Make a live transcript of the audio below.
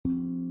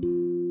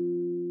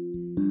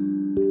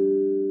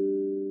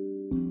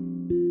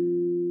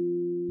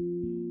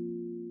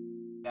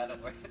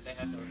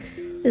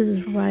This is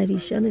Variety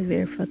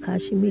Chenevert for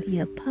AKASHI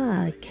Media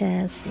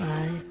Podcast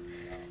Live.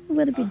 I'm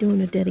going to be doing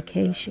a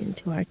dedication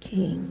to our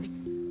King,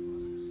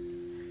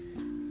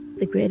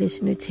 the greatest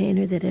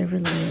entertainer that ever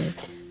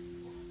lived,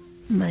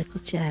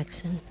 Michael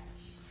Jackson.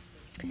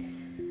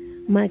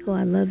 Michael,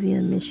 I love you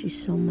and miss you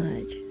so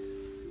much.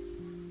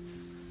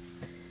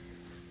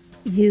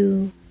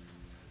 You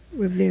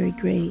were very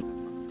great,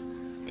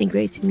 and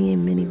great to me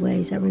in many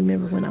ways. I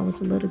remember when I was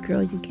a little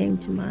girl, you came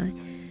to my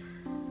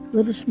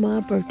little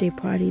small birthday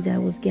party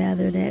that was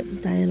gathered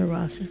at Diana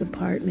Ross's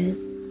apartment.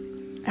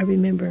 I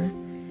remember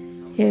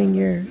hearing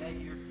your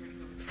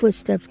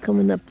footsteps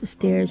coming up the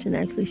stairs and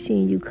actually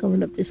seeing you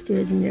coming up the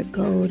stairs in your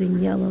gold and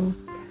yellow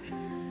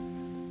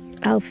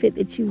outfit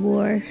that you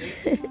wore.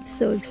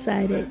 So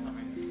excited.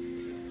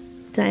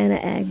 Diana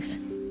asked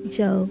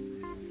Joe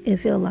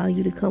if he'll allow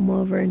you to come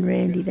over and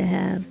Randy to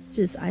have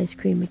just ice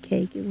cream and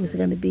cake. It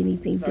wasn't going to be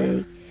anything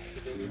big.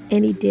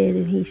 And he did,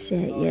 and he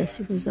said, yes,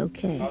 it was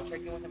okay. I'll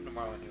check in with him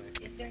tomorrow anyway.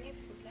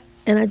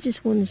 And I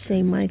just want to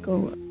say,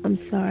 Michael, I'm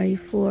sorry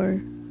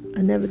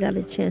I never got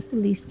a chance to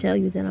at least tell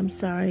you that I'm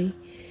sorry,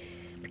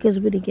 because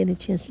we didn't get a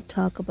chance to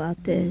talk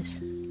about this.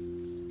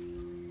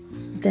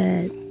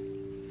 That,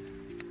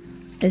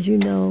 as you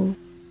know,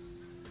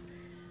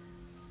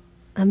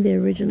 I'm the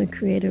original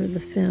creator of the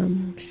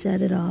film,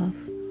 Set It Off.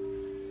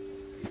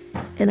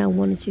 And I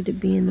wanted you to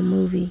be in the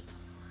movie.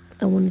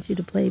 I wanted you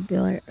to play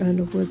Bill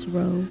Underwood's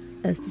role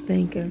as the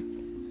banker.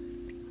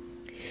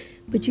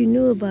 But you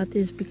knew about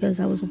this because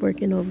I was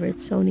working over at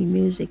Sony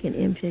Music and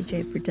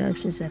MJJ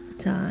Productions at the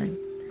time,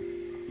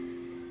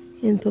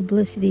 in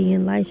publicity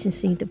and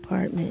licensing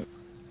department,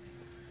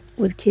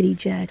 with Kitty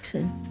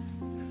Jackson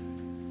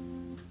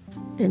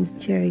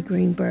and Jerry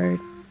Greenberg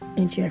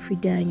and Jeffrey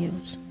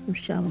Daniels from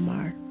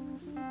Shalimar.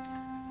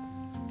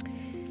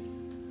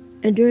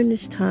 And during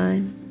this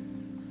time,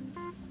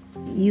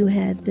 you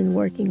had been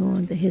working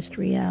on the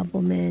History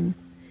album, and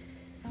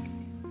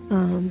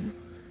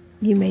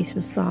you made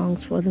some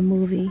songs for the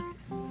movie,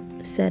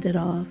 Set It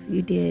Off.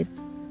 You did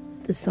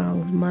the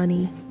songs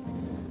Money,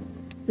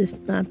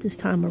 not this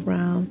time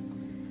around,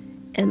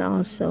 and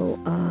also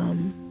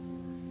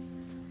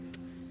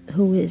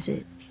Who Is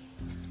It?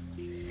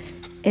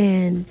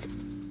 And,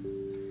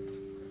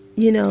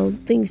 you know,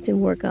 things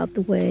didn't work out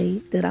the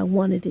way that I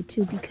wanted it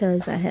to,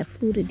 because I had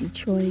flew to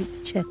Detroit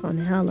to check on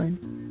Helen.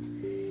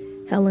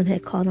 Helen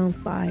had caught on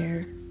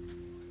fire,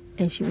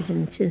 and she was in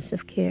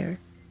intensive care.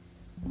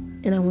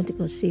 And I went to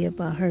go see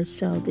about her.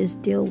 So this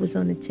deal was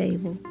on the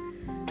table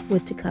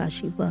with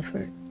Takashi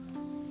Bufford.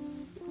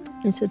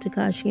 And so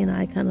Takashi and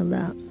I kind of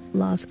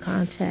lost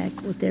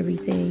contact with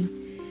everything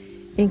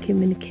in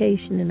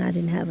communication, and I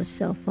didn't have a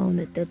cell phone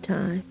at that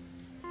time.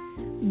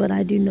 But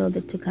I do know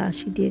that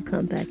Takashi did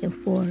come back and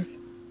forth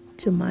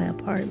to my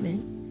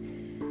apartment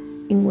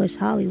in West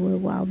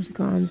Hollywood while I was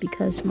gone,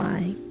 because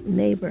my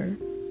neighbor,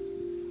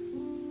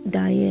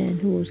 Diane,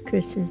 who was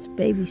Kristen's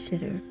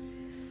babysitter,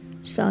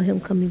 saw him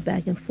coming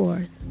back and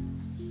forth.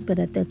 But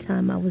at that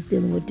time, I was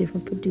dealing with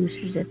different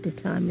producers at the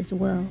time as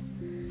well.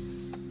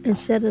 And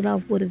Set It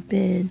Off would have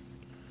been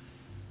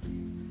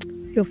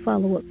your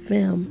follow-up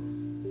film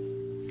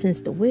since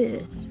The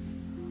Wiz.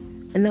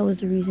 And that was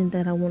the reason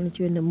that I wanted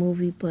you in the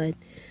movie. But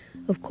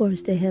of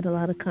course, they had a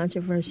lot of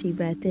controversy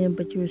back then,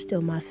 but you were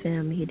still my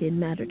family. It didn't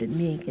matter to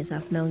me, because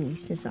I've known you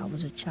since I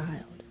was a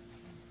child.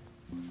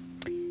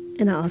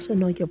 And I also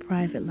know your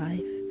private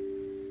life,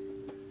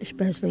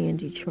 especially in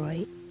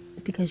Detroit,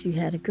 because you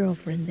had a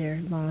girlfriend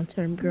there,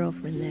 long-term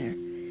girlfriend there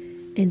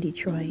in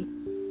Detroit.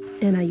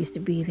 And I used to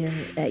be there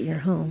at your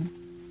home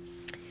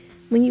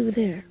when you were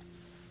there.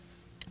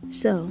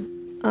 So,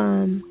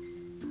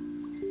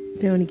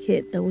 the only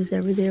kid that was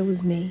ever there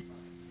was me.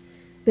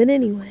 But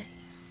anyway,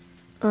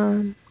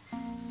 I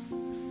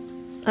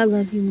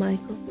love you,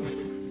 Michael.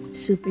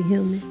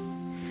 Superhuman.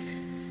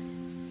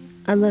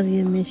 I love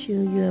you and miss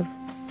you. You have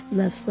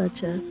left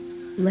such a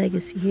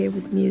legacy here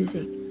with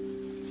music.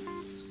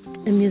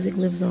 And music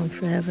lives on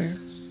forever.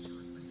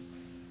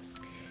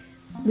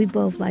 We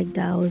both like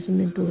Taoism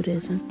and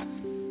Buddhism.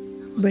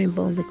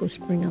 Rainbow Liquid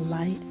Spring of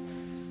Light.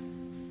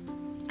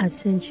 I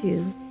sent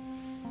you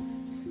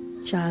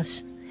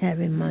Josh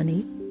Having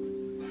Money,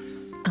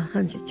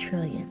 $100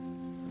 trillion.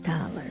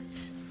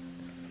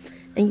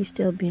 And you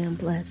still being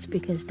blessed,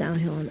 because down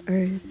here on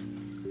earth,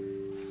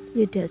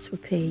 your debts were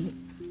paid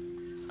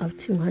of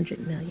 $200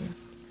 million.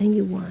 And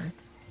you won.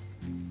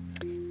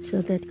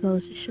 So that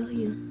goes to show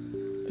you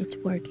it's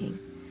working.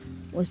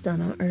 What's done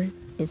on earth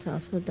is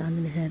also done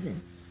in heaven.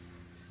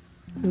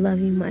 I love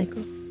you,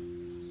 Michael.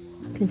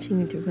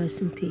 Continue to rest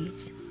in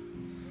peace.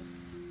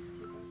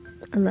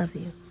 I love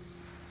you.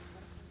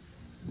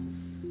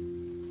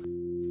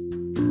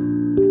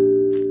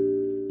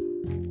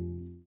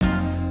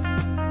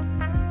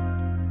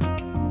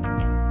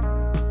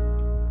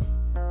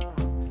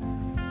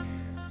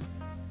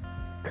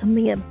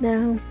 Coming up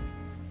now,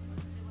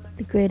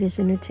 the greatest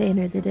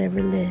entertainer that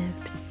ever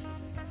lived,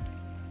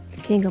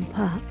 the king of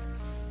pop,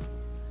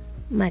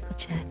 Michael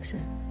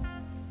Jackson.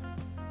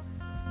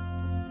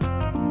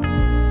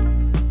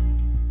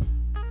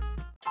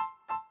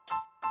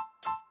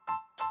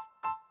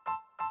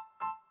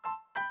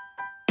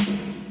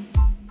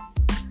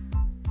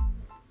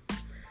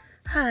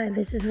 Hi,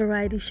 this is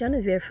Variety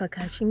Chenevert for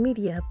AKASHI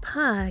Media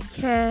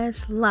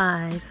Podcast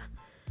Live.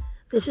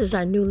 This is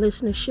our new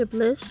listenership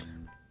list,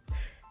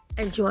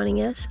 and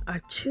joining us are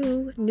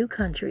two new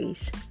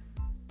countries,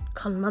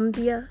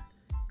 Colombia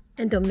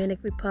and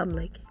Dominican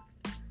Republic.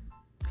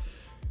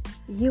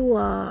 You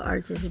all are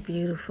just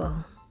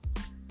beautiful.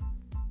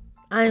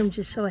 I am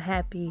just so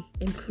happy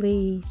and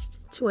pleased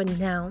to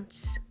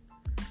announce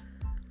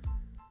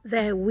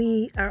that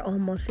we are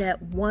almost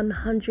at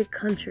 100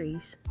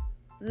 countries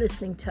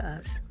listening to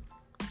us.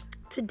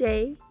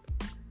 Today,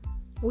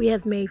 we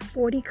have made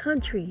 40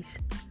 countries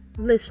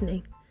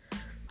listening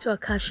to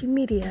AKASHI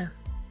Media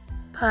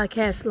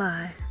Podcast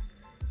Live.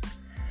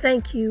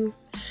 Thank you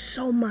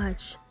so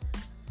much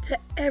to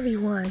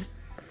everyone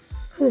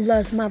who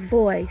loves my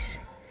voice,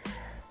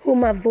 who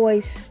my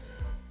voice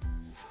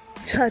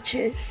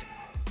touches.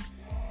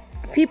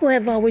 People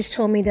have always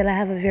told me that I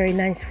have a very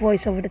nice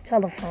voice over the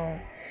telephone.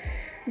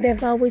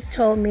 They've always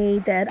told me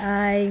that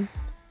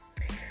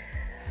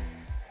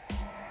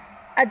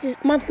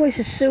my voice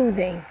is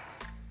soothing.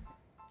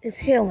 It's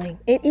healing.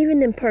 And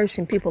even in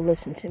person, people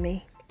listen to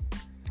me.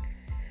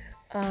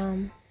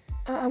 I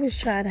always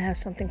try to have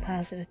something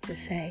positive to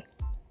say.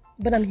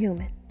 But I'm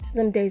human.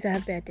 Some days I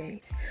have bad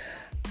days.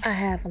 I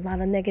have a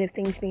lot of negative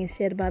things being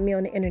said about me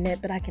on the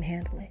internet, but I can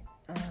handle it.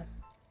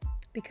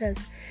 Because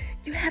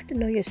you have to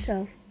know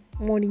yourself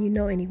more than you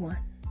know anyone,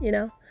 you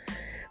know?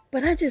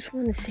 But I just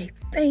want to say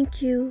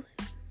thank you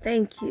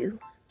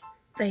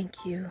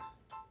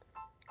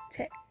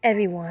to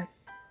everyone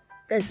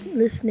that's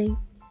listening,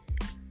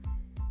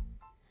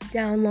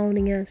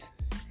 downloading us,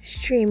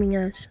 streaming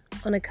us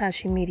on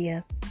AKASHI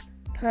Media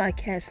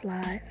Podcast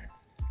Live.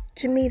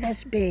 To me,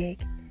 that's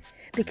big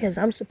because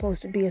I'm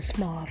supposed to be a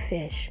small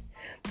fish.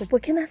 But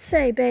what can I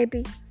say,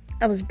 baby?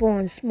 I was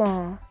born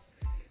small.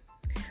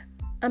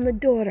 I'm the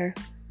daughter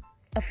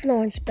of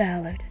Florence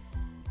Ballard.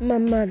 My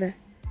mother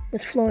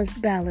was Florence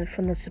Ballard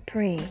from the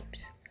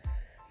Supremes,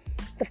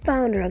 the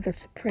founder of the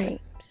Supremes,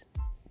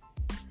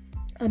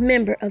 a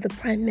member of the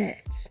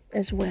Primettes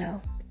as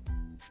well.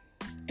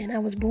 And I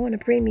was born a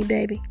preemie,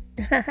 baby.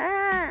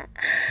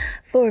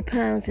 4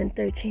 pounds and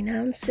 13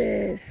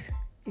 ounces,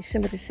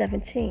 December the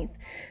 17th,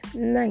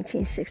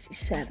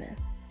 1967.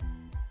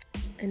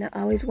 And I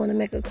always want to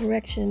make a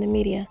correction in the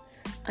media.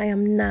 I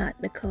am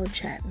not Nicole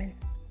Chapman.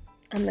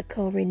 I'm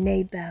Nicole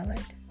Renee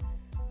Ballard,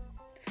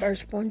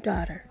 firstborn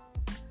daughter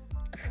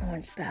of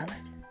Florence Ballard.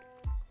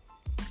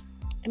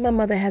 And my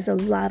mother has a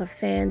lot of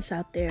fans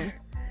out there.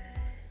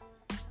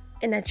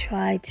 And I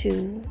try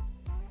to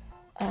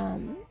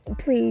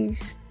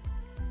please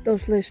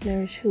those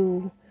listeners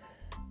who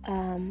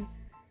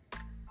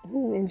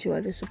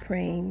enjoy the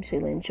Supremes,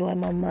 who enjoy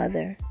my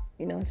mother,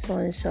 you know, so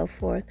on and so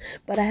forth.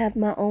 But I have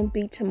my own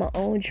beat to my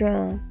own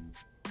drum.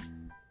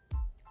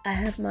 I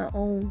have my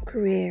own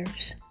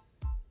careers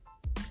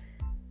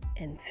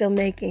in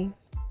filmmaking,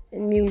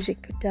 in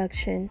music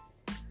production,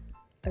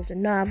 as a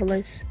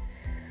novelist.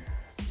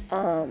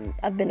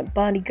 I've been a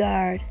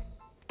bodyguard.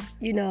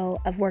 You know,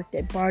 I've worked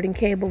at Barden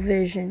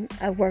Cablevision.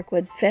 I've worked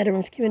with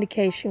Veterans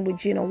Communication with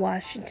Gina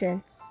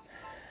Washington.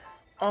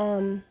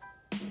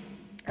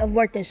 I've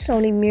worked at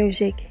Sony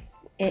Music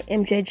and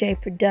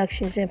MJJ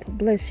Productions and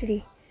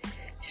Publicity.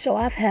 So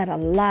I've had a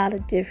lot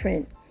of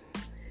different,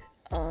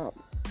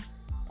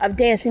 I've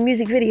danced in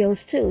music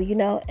videos too, you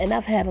know, and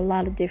I've had a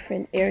lot of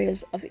different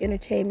areas of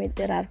entertainment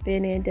that I've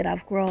been in, that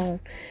I've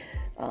grown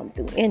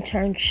through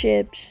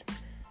internships,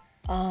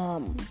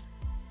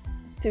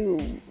 through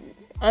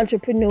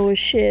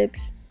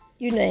entrepreneurships,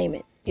 you name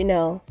it, you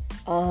know.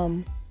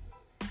 And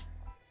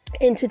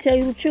to tell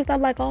you the truth, I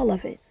like all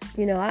of it.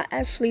 You know, I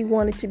actually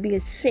wanted to be a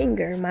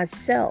singer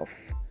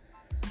myself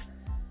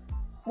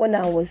when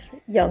I was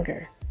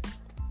younger.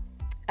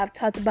 I've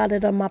talked about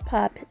it on my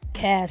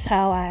podcast,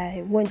 how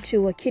I went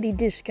to a kiddie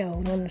disco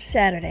on a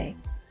Saturday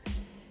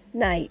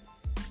night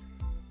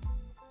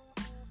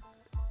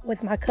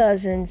with my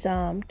cousins,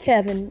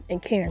 Kevin and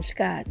Karen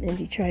Scott in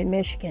Detroit,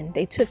 Michigan.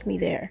 They took me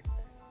there.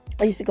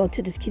 I used to go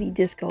to this kiddie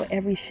disco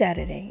every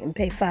Saturday and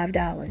pay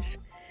 $5.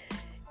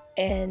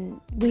 And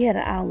we had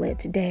an outlet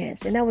to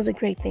dance. And that was a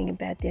great thing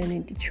back then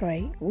in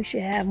Detroit. We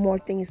should have more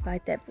things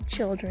like that for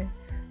children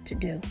to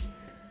do.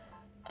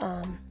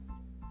 I'm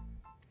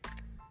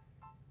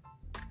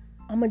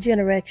a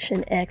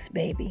Generation X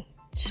baby.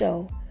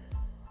 So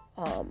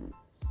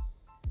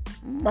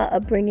my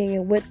upbringing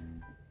and what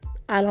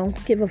I don't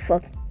give a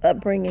fuck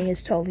upbringing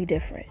is totally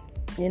different,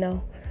 you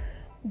know.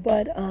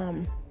 But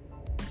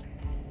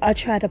I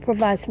try to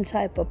provide some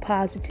type of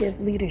positive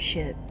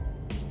leadership.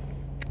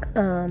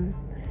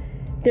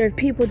 There are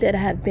people that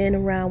have been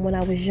around when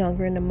I was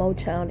younger in the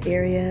Motown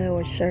area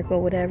or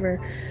circle, whatever.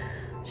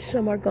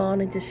 Some are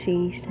gone and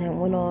deceased and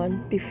went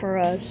on before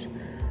us.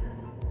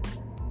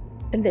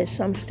 And there's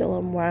some still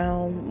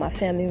around, my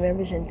family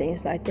members and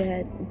things like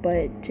that.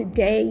 But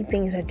today,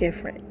 things are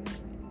different.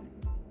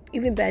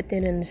 Even back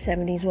then in the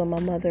 70s when my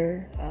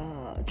mother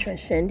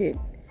transcended,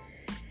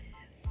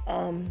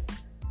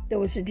 there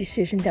was a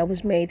decision that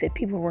was made that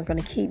people weren't going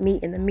to keep me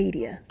in the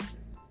media.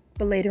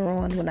 But later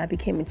on, when I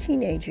became a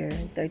teenager,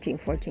 13,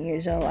 14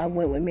 years old, I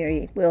went with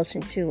Mary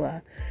Wilson to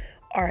a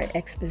art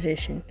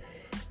exposition.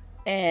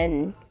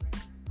 And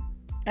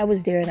I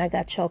was there and I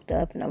got choked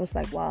up and I was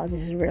like, wow,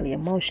 this is really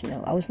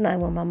emotional. I was 9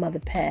 when my mother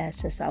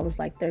passed, and so I was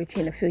like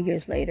 13 a few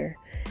years later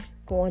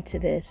going to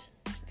this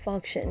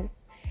function.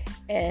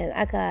 And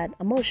I got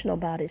emotional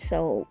about it.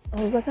 So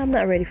I was like, I'm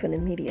not ready for the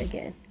media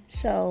again.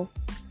 So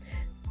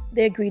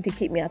they agreed to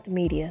keep me out the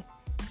media.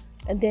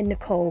 And then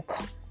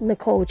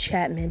Nicole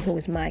Chapman, who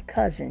was my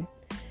cousin,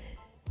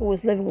 who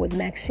was living with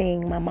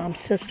Maxine, my mom's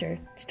sister,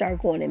 started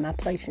going in my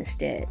place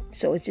instead.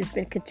 So it's just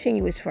been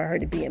continuous for her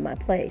to be in my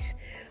place.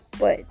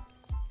 But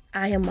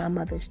I am my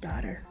mother's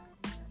daughter.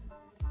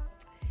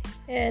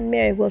 And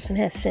Mary Wilson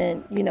has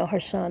sent, her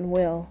son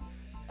Will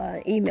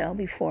email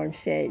before and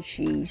said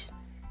she's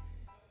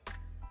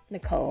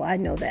Nicole. I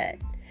know that.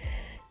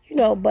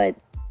 But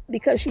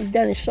because she's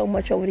done it so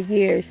much over the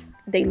years,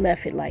 they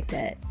left it like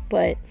that.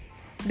 But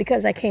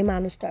because I came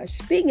out and started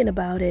speaking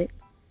about it,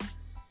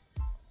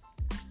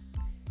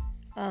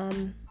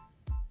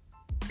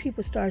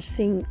 people start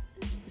sending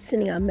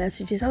out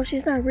messages. Oh,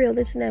 she's not real,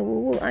 this and that.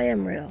 Well, I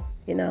am real,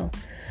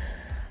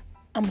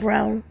 I'm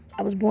brown.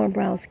 I was born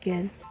brown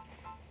skin.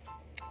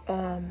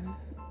 My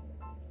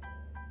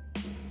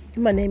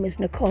name is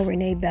Nicole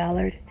Renee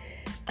Ballard.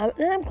 And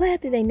I'm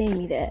glad that they named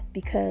me that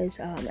because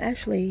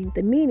actually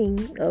the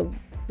meaning of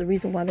the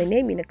reason why they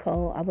named me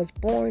Nicole, I was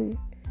born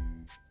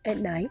at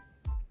night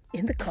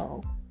in the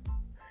cold.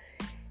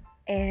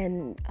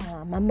 And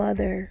my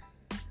mother,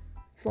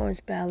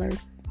 Florence Ballard,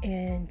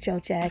 and Joe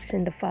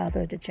Jackson, the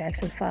father of the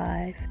Jackson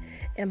 5,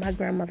 and my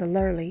grandmother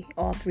Lurley,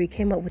 all three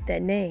came up with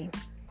that name.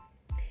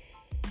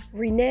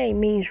 Renee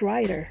means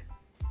writer.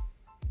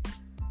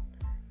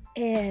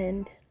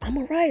 And I'm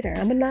a writer.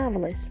 I'm a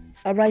novelist.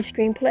 I write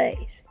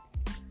screenplays.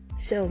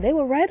 So they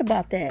were right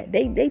about that.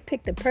 They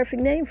picked the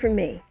perfect name for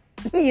me.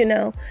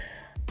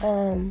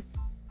 I'm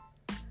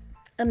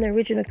the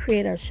original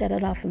creator. I set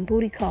it off in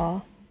Booty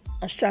Call.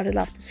 I started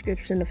off the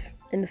scripts in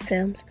the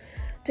films.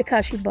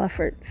 AKASHI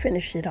Bufford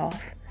finished it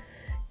off.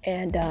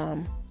 And,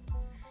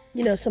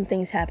 some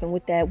things happened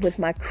with that, with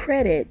my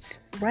credits,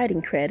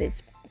 writing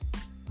credits,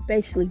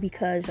 basically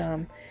because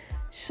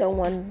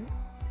someone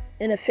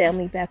in a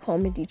family back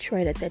home in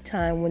Detroit at that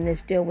time, when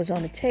this deal was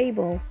on the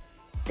table,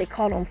 they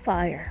caught on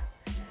fire.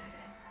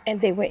 And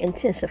they were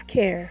intensive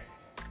care.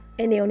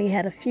 And they only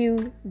had a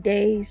few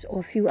days or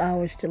a few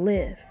hours to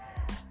live.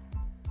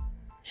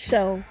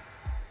 So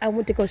I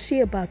went to go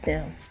see about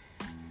them.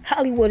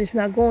 Hollywood is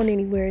not going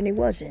anywhere, and it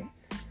wasn't.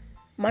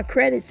 My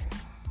credits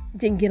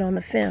didn't get on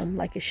the film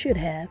like it should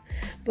have.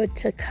 But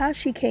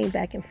AKASHI came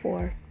back and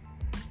forth,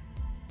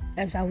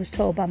 as I was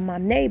told by my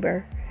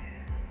neighbor,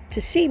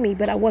 to see me,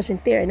 but I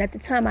wasn't there. And at the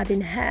time, I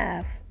didn't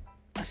have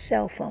a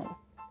cell phone.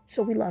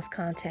 So we lost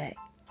contact.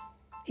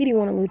 He didn't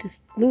want to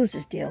lose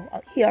this deal.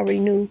 He already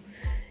knew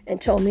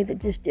and told me that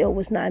this deal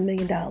was $9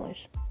 million.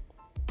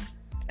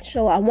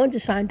 So I wanted to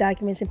sign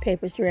documents and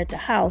papers there at the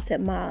house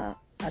at my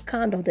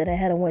condo that I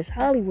had in West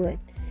Hollywood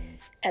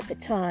at the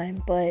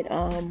time. But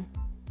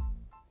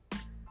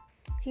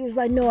he was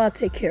like, no, I'll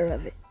take care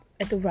of it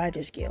at the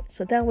Writers Guild.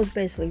 So that was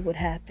basically what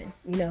happened,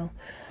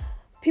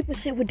 People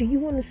said, well, do you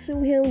want to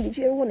sue him? Did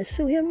you ever want to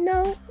sue him?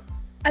 No,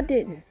 I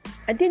didn't.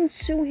 I didn't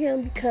sue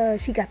him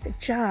because he got the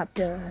job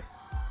done.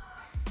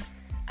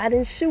 I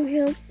didn't sue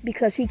him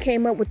because he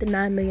came up with the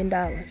 $9 million.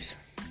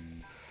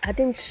 I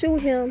didn't sue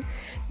him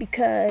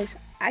because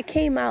I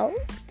came out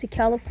to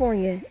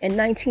California in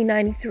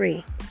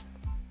 1993.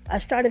 I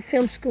started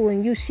film school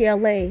in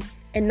UCLA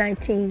in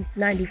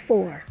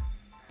 1994.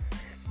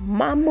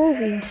 My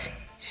movies,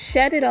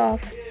 Set It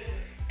Off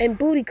and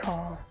Booty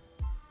Call,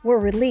 were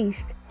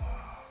released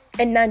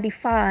in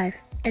 95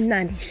 and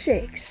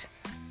 96.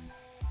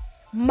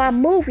 My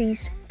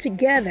movies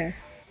together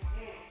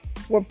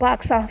were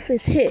box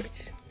office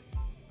hits.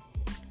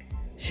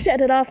 Set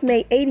It Off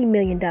made $80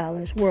 million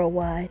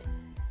worldwide.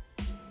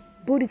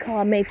 Booty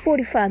Call made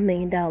 $45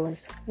 million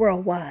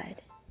worldwide.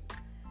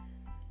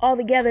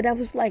 Altogether, that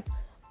was like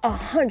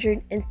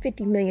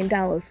 $150 million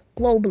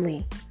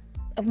globally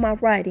of my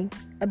writing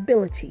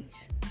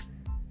abilities.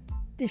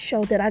 To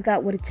show that I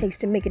got what it takes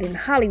to make it in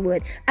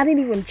Hollywood. I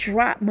didn't even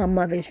drop my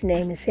mother's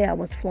name and say I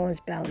was Florence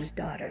Ballard's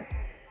daughter.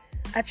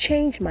 I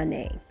changed my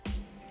name.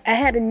 I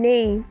had a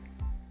name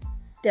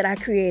that I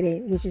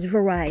created, which is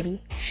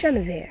Variety,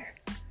 Chenevert.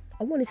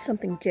 I wanted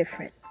something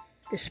different,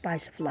 the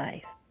spice of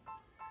life.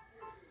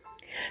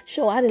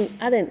 So I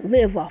didn't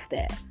live off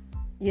that,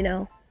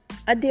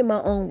 I did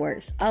my own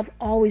works. I've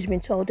always been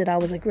told that I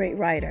was a great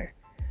writer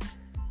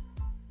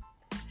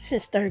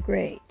since 3rd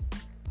grade.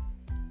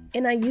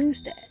 And I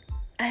used that.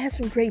 I had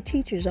some great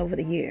teachers over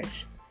the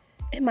years.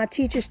 And my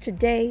teachers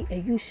today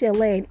at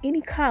UCLA and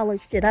any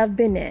college that I've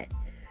been at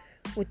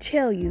will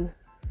tell you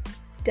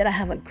that I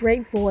have a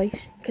great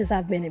voice because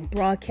I've been in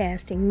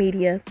broadcasting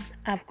media.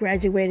 I've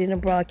graduated in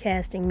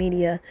broadcasting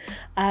media.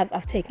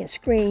 I've taken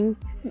screen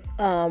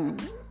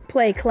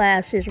play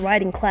classes,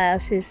 writing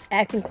classes,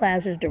 acting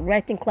classes,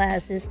 directing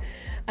classes.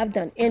 I've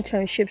done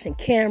internships in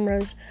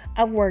cameras.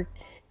 I've worked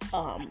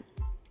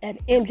at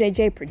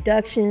MJJ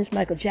Productions,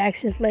 Michael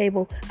Jackson's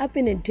label. I've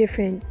been in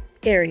different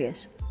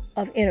areas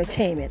of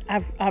entertainment.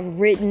 I've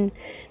written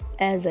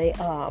as a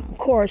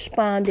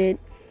correspondent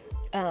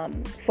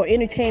for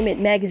entertainment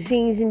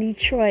magazines in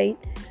Detroit.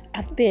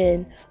 I've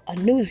been a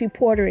news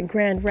reporter in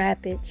Grand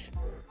Rapids.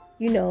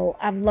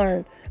 I've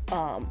learned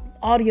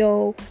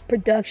audio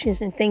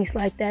productions and things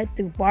like that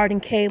through Barton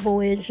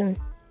Cablevision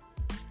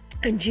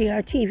and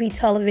GRTV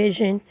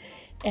television,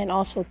 and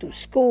also through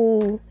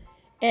school.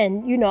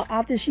 And,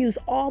 I'll just use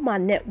all my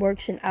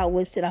networks and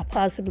outlets that I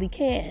possibly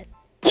can.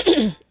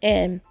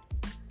 And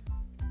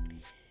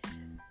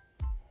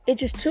it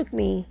just took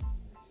me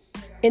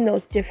in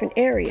those different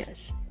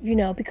areas,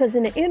 because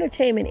in the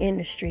entertainment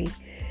industry,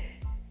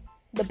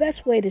 the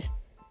best way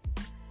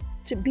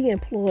to be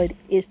employed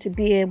is to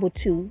be able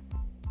to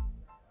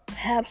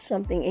have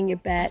something in your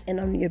back and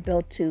under your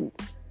belt to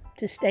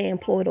stay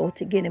employed or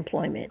to get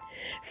employment.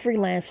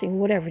 Freelancing,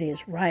 whatever it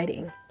is,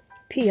 writing,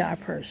 PR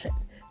person,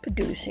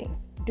 producing,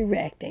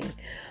 directing.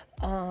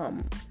 I've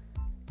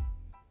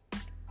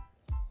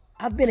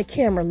been a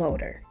camera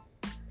loader.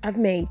 I've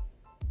made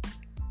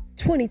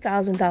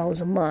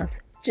 $20,000 a month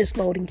just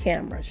loading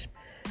cameras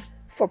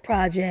for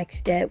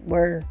projects that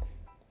were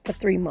for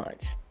 3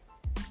 months.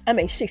 I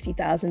made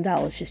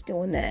 $60,000 just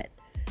doing that.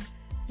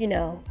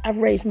 I've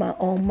raised my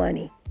own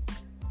money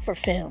for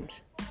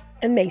films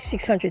and made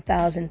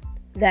 $600,000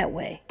 that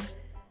way.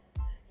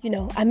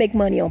 I make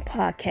money on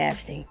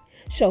podcasting.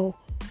 So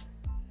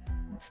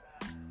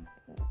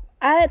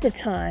at the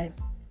time,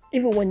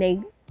 even when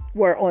they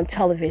were on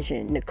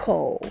television,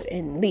 Nicole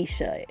and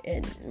Lisa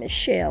and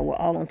Michelle were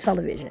all on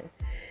television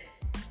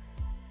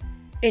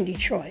in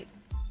Detroit,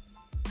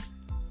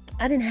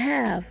 I didn't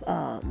have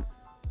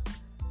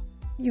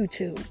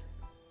YouTube.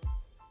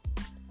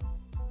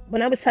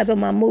 When I was typing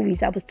my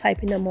movies, I was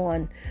typing them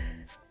on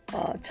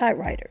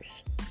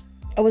typewriters.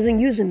 I wasn't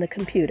using the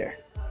computer.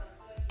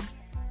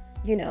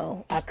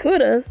 I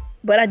could have,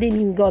 but I didn't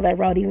even go that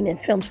route even in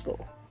film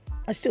school.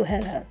 I still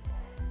had a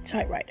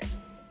typewriter.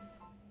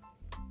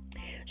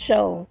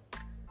 So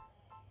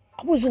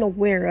I wasn't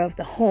aware of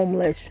the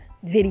homeless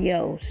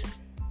videos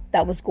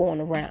that was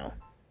going around.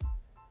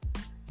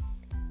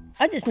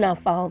 I just now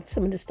found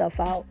some of this stuff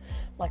out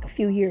like a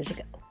few years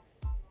ago.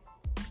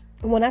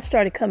 And when I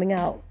started coming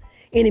out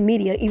in the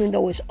media, even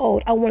though it's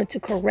old, I wanted to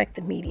correct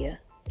the media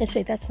and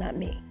say that's not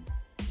me.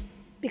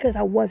 Because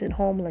I wasn't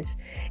homeless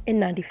in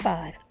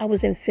 95. I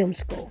was in film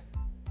school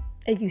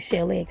at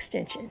UCLA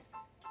Extension.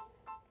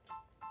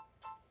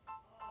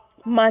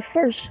 My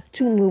first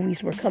 2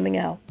 movies were coming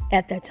out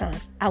at that time.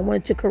 I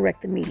wanted to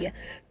correct the media.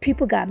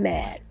 People got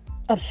mad,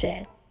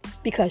 upset,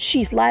 because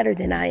she's lighter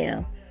than I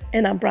am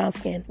and I'm brown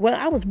skinned. Well,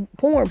 I was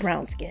born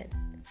brown skinned.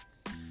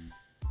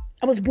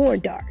 I was born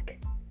dark.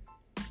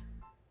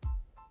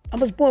 I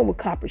was born with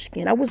copper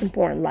skin. I wasn't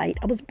born light.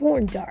 I was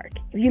born dark.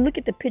 If you look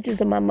at the pictures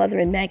of my mother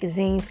in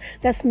magazines,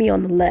 that's me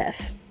on the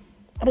left.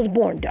 I was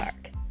born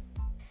dark.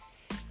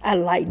 I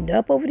lightened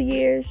up over the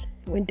years,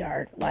 went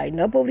dark. Lightened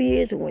up over the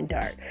years, it went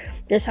dark.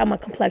 That's how my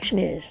complexion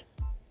is.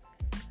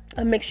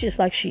 I'm mixed just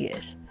like she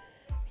is.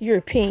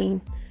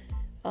 European,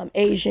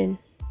 Asian,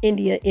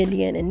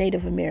 Indian, and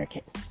Native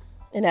American,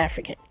 and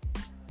African.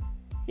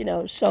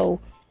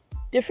 So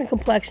different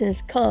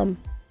complexions come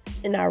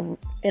in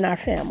our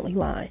family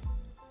line.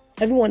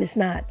 Everyone is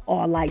not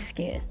all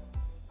light-skinned.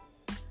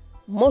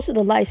 Most of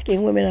the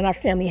light-skinned women in our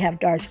family have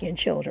dark-skinned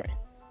children.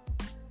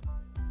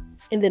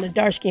 And then the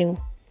dark-skinned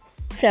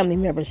family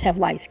members have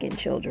light-skinned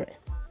children.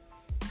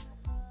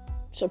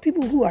 So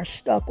people who are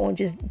stuck on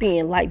just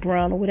being light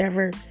brown or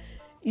whatever,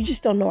 you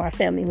just don't know our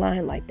family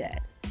line like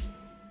that.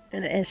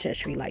 And the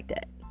ancestry like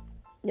that.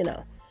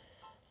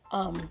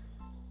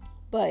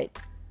 But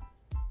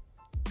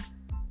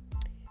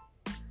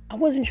I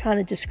wasn't trying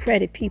to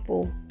discredit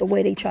people the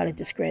way they try to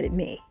discredit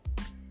me.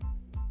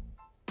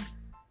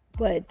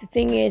 But the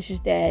thing is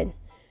that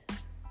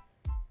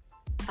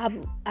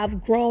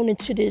I've grown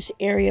into this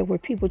area where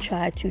people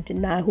try to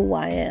deny who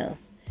I am.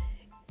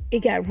 It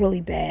got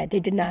really bad.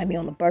 They denied me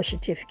on the birth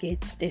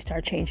certificates. They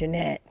start changing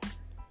that.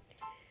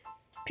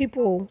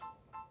 People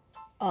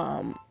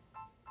didn't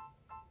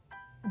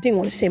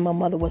want to say my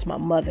mother was my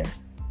mother.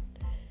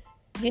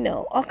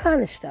 All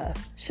kind of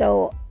stuff.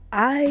 So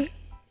I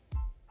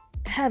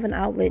have an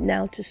outlet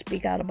now to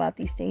speak out about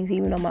these things,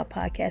 even on my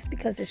podcast,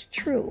 because it's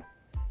true.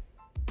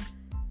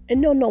 And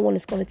no one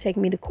is going to take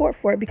me to court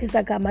for it because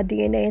I got my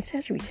DNA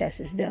ancestry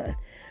tests done.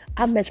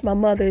 I met my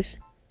mother's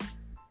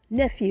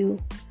nephew,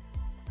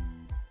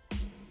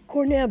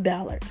 Cornell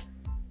Ballard.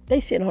 They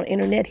said on the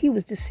internet he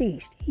was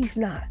deceased. He's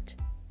not.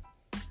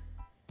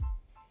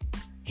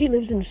 He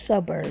lives in the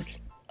suburbs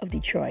of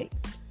Detroit.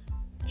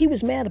 He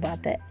was mad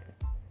about that.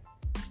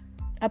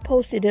 I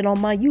posted it on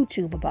my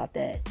YouTube about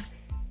that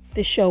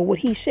to show what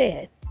he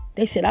said.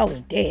 They said I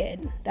was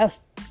dead. That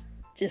was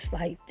just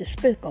like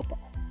despicable.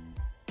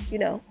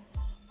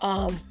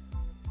 I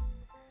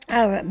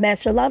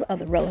matched a lot of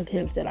other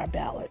relatives that are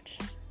Ballards.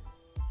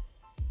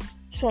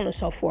 So on and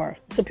so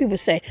forth. So people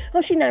say, oh,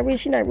 she's not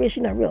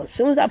real. As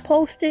soon as I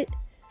post it,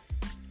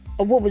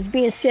 of what was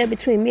being said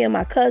between me and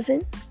my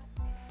cousin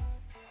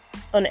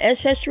on the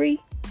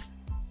Ancestry,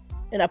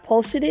 and I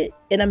posted it,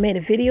 and I made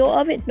a video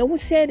of it, no one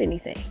said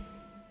anything.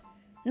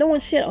 No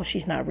one said, oh,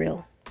 she's not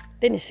real.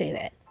 They didn't say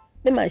that.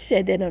 They might have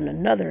said that on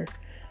another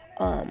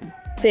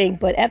thing,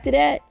 but after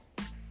that,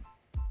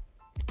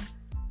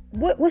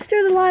 what's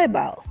there to lie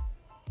about?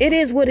 It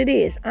is what it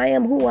is. I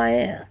am who I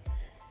am.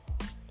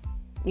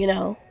 You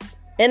know?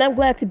 And I'm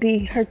glad to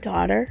be her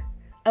daughter.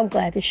 I'm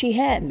glad that she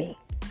had me.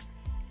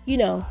 You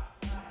know?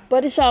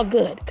 But it's all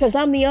good, because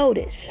I'm the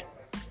oldest.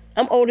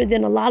 I'm older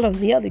than a lot of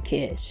the other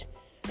kids.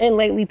 And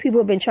lately, people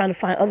have been trying to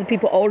find other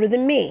people older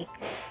than me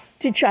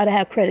to try to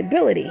have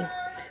credibility.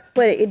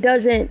 But it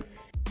doesn't.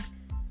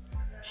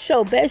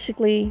 So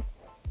basically,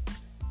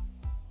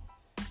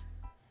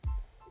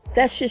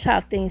 that's just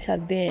how things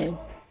have been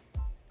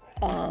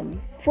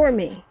for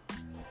me.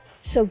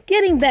 So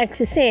getting back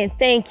to saying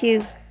thank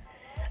you,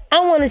 I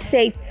want to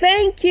say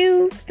thank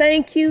you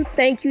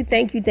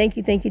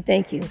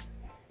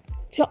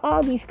to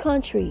all these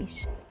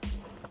countries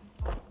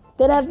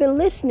that have been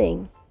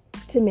listening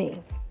to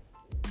me.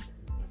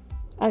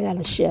 I got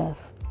a chef,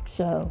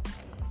 so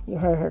you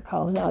heard her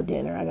calling out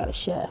dinner. I got a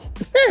chef.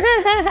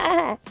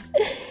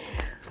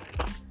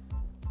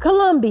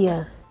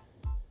 Colombia,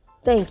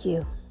 thank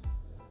you.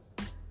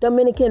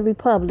 Dominican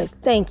Republic,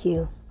 thank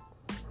you.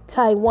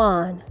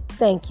 Taiwan,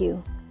 thank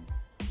you.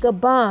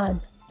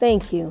 Gabon,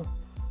 thank you.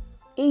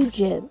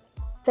 Egypt,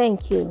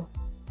 thank you.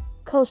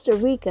 Costa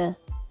Rica,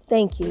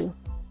 thank you.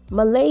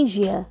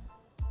 Malaysia,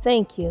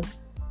 thank you.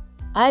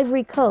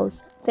 Ivory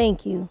Coast,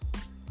 thank you.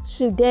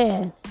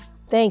 Sudan,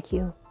 thank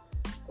you.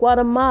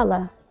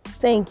 Guatemala,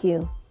 thank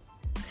you.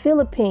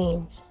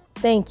 Philippines,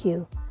 thank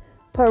you.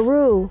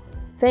 Peru,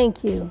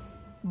 thank you.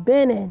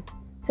 Benin,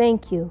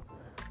 thank you.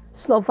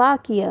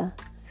 Slovakia,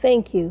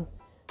 thank you.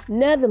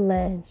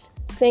 Netherlands,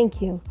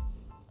 thank you.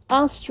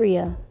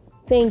 Austria,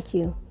 thank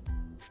you.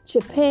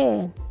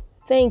 Japan,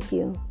 thank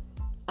you.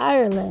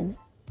 Ireland,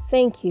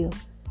 thank you.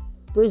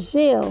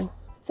 Brazil,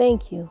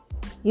 thank you.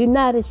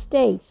 United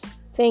States,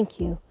 thank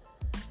you.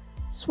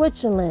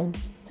 Switzerland,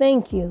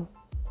 thank you.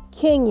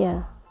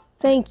 Kenya,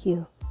 thank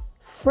you.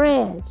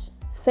 France,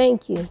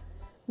 thank you.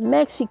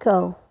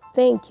 Mexico,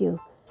 thank you.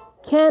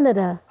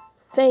 Canada,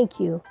 thank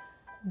you.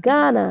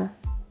 Ghana,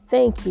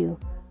 thank you.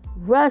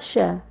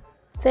 Russia,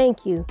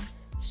 thank you.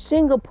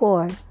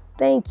 Singapore,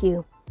 thank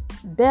you.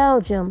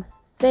 Belgium,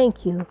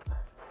 thank you.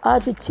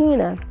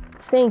 Argentina,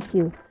 thank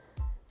you.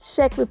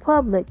 Czech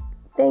Republic,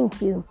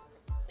 thank you.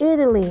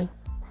 Italy,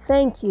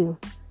 thank you.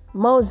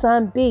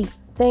 Mozambique,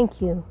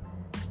 thank you.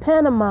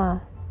 Panama,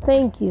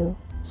 thank you.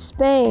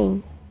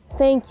 Spain,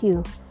 thank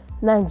you.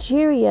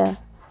 Nigeria,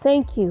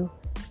 thank you.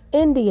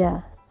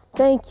 India,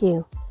 thank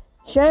you.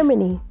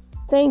 Germany,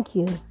 thank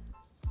you.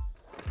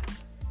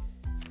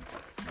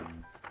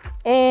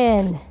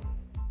 And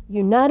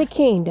United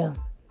Kingdom,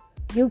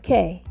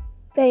 UK,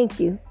 thank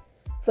you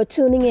for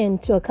tuning in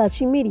to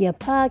AKASHI Media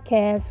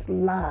Podcast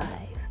Live.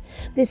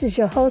 This is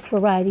your host,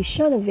 Variety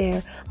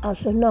Chenevert,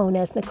 also known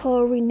as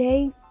Nicole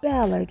Renee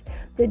Ballard,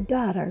 the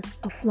daughter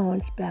of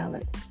Florence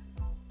Ballard,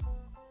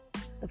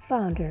 the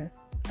founder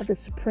of the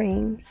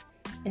Supremes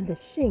and the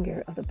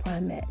singer of the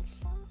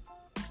Primettes.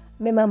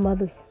 May my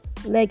mother's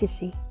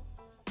legacy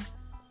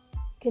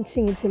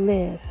continue to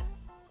live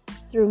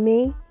through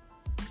me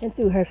and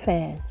through her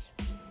fans.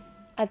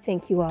 I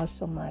thank you all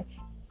so much.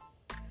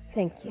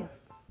 Thank you.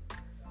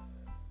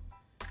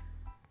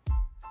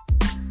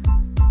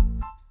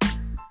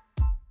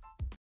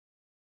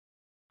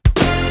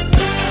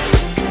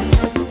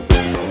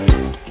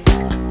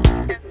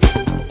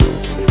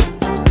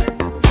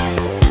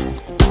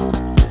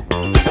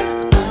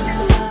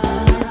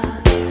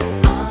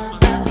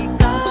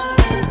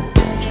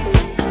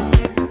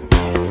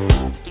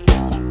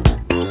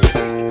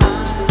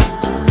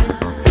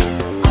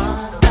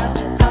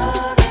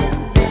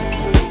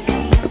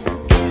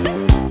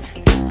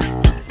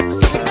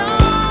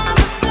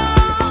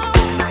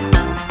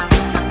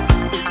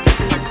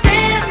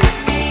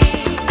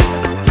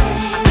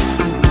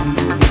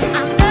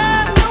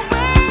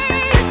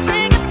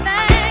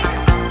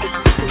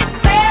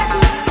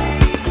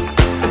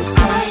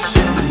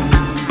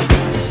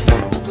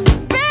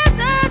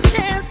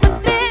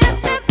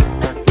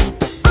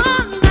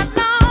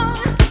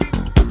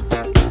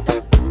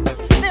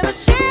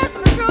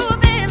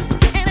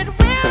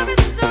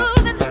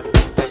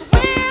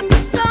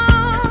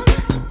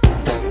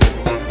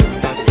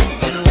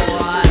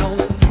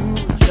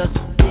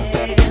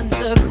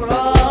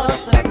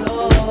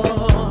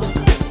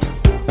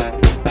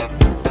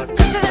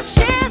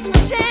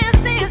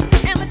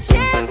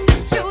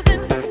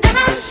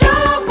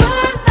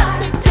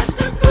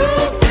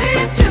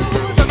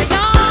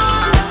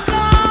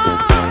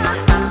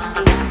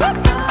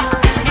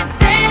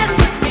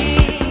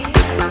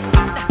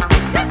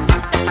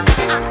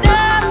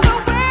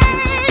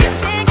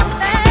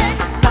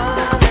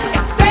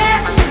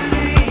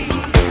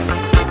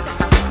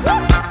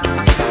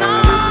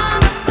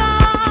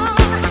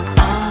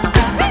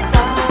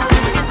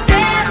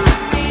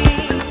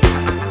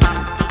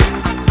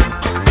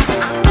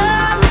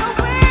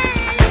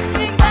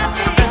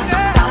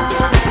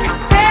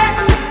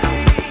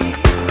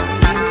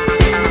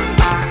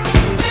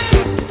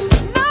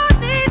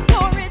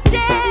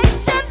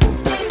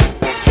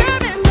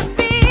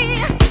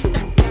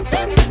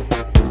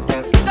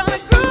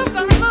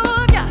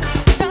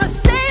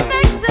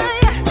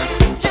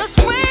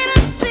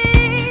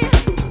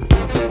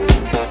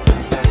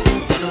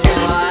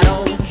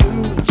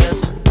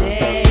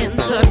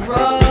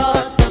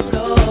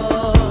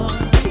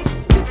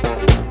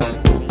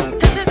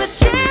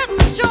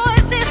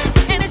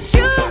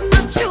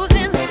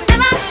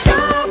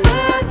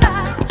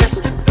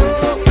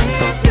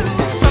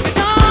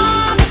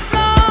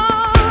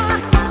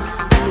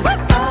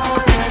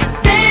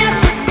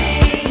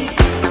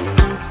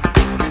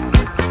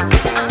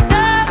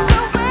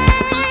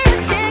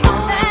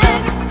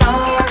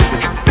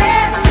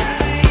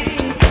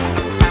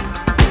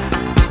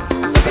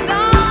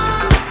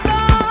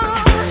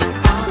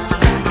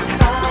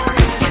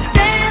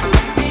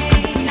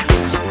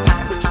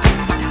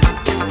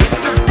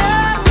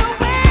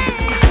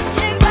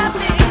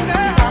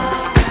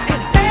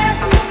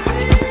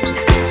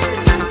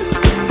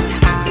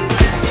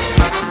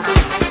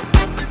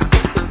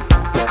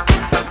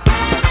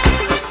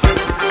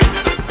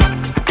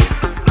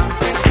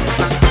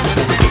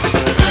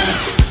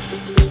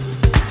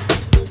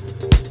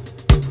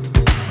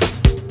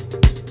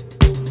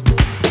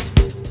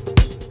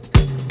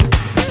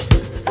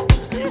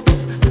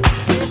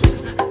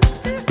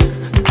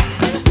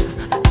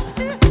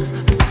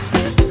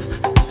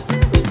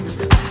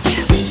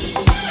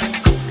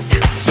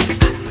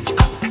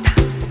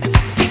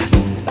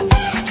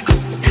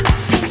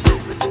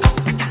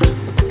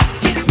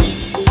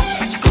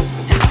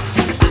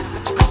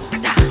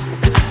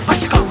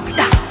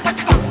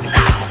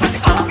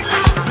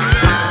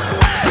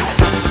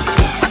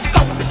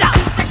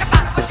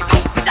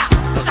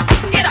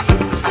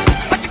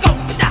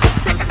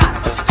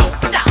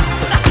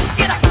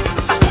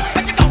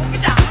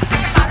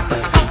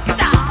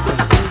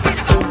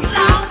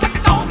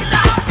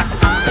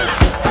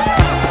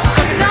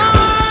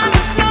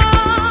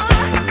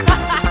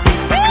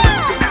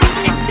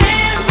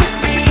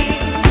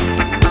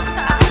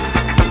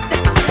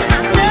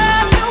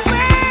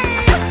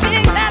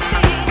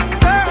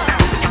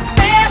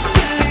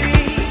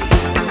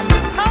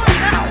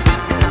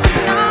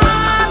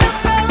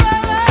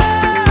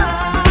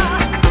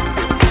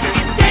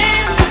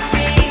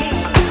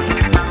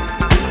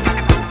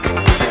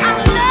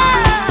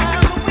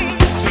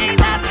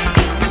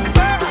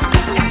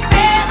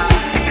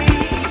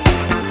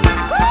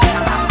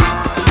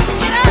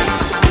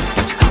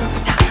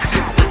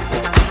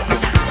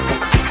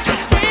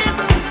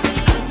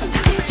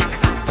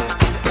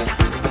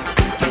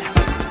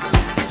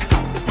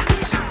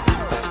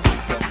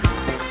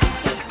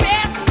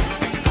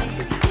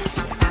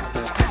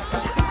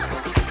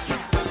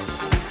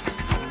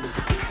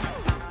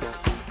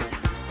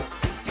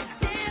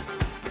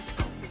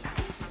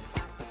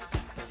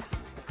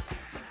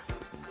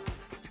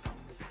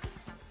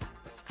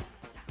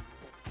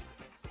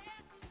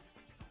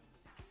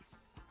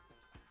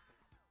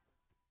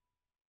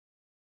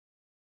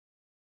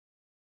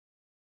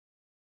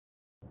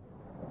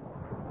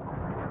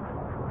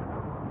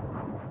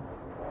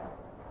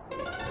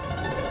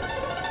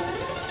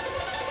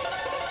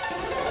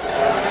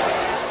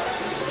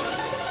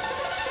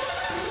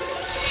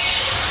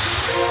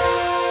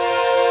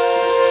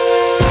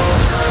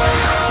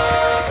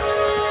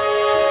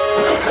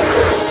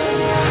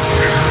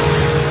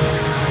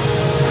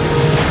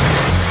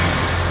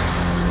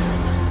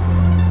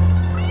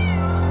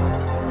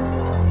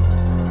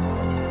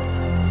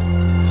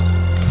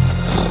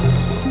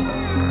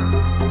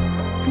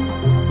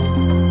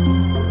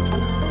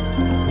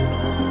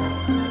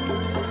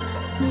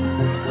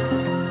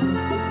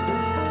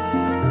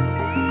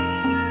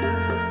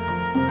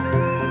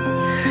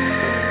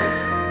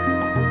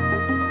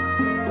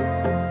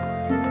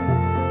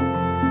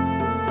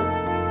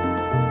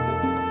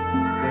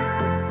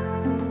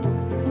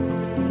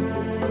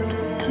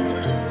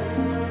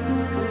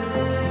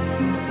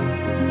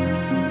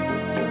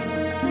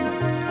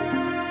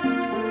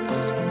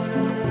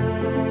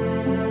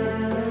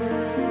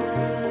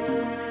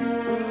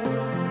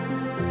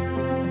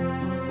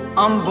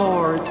 I'm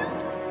bored.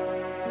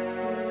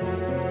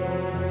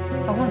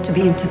 I want to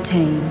be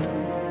entertained.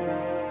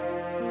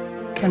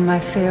 Can my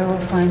pharaoh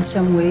find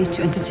some way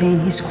to entertain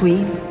his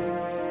queen?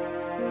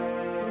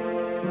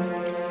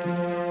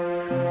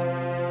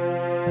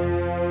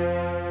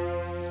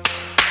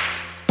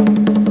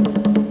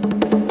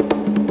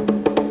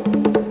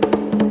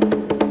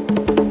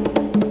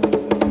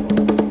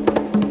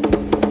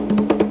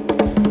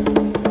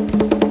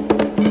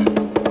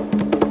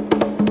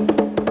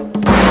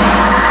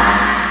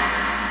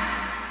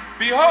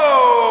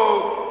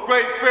 Behold,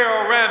 great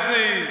Pharaoh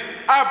Ramses,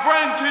 I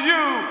bring to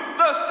you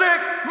the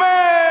Stick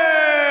Man!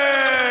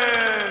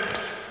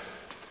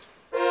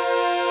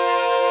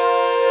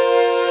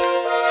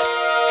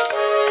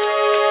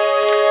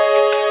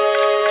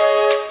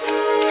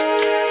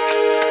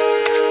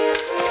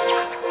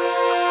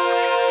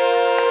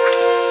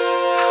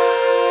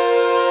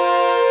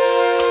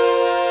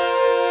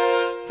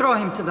 Throw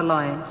him to the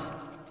lions.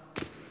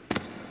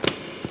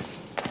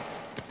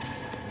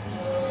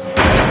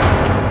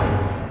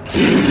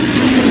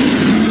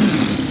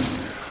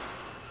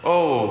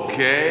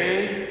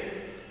 Okay.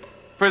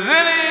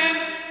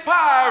 Presenting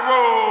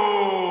Pyro!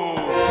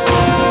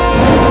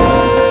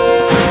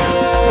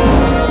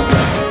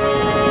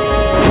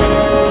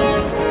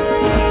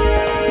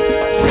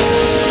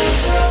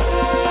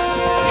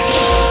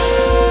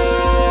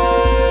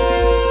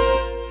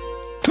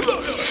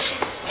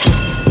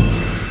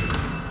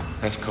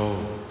 That's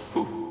cold.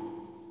 Whew.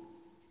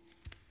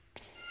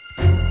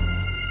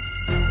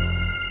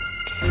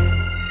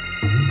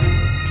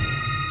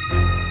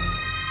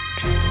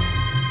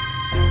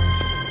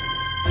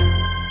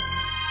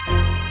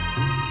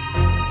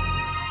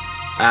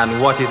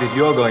 And what is it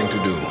you're going to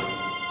do?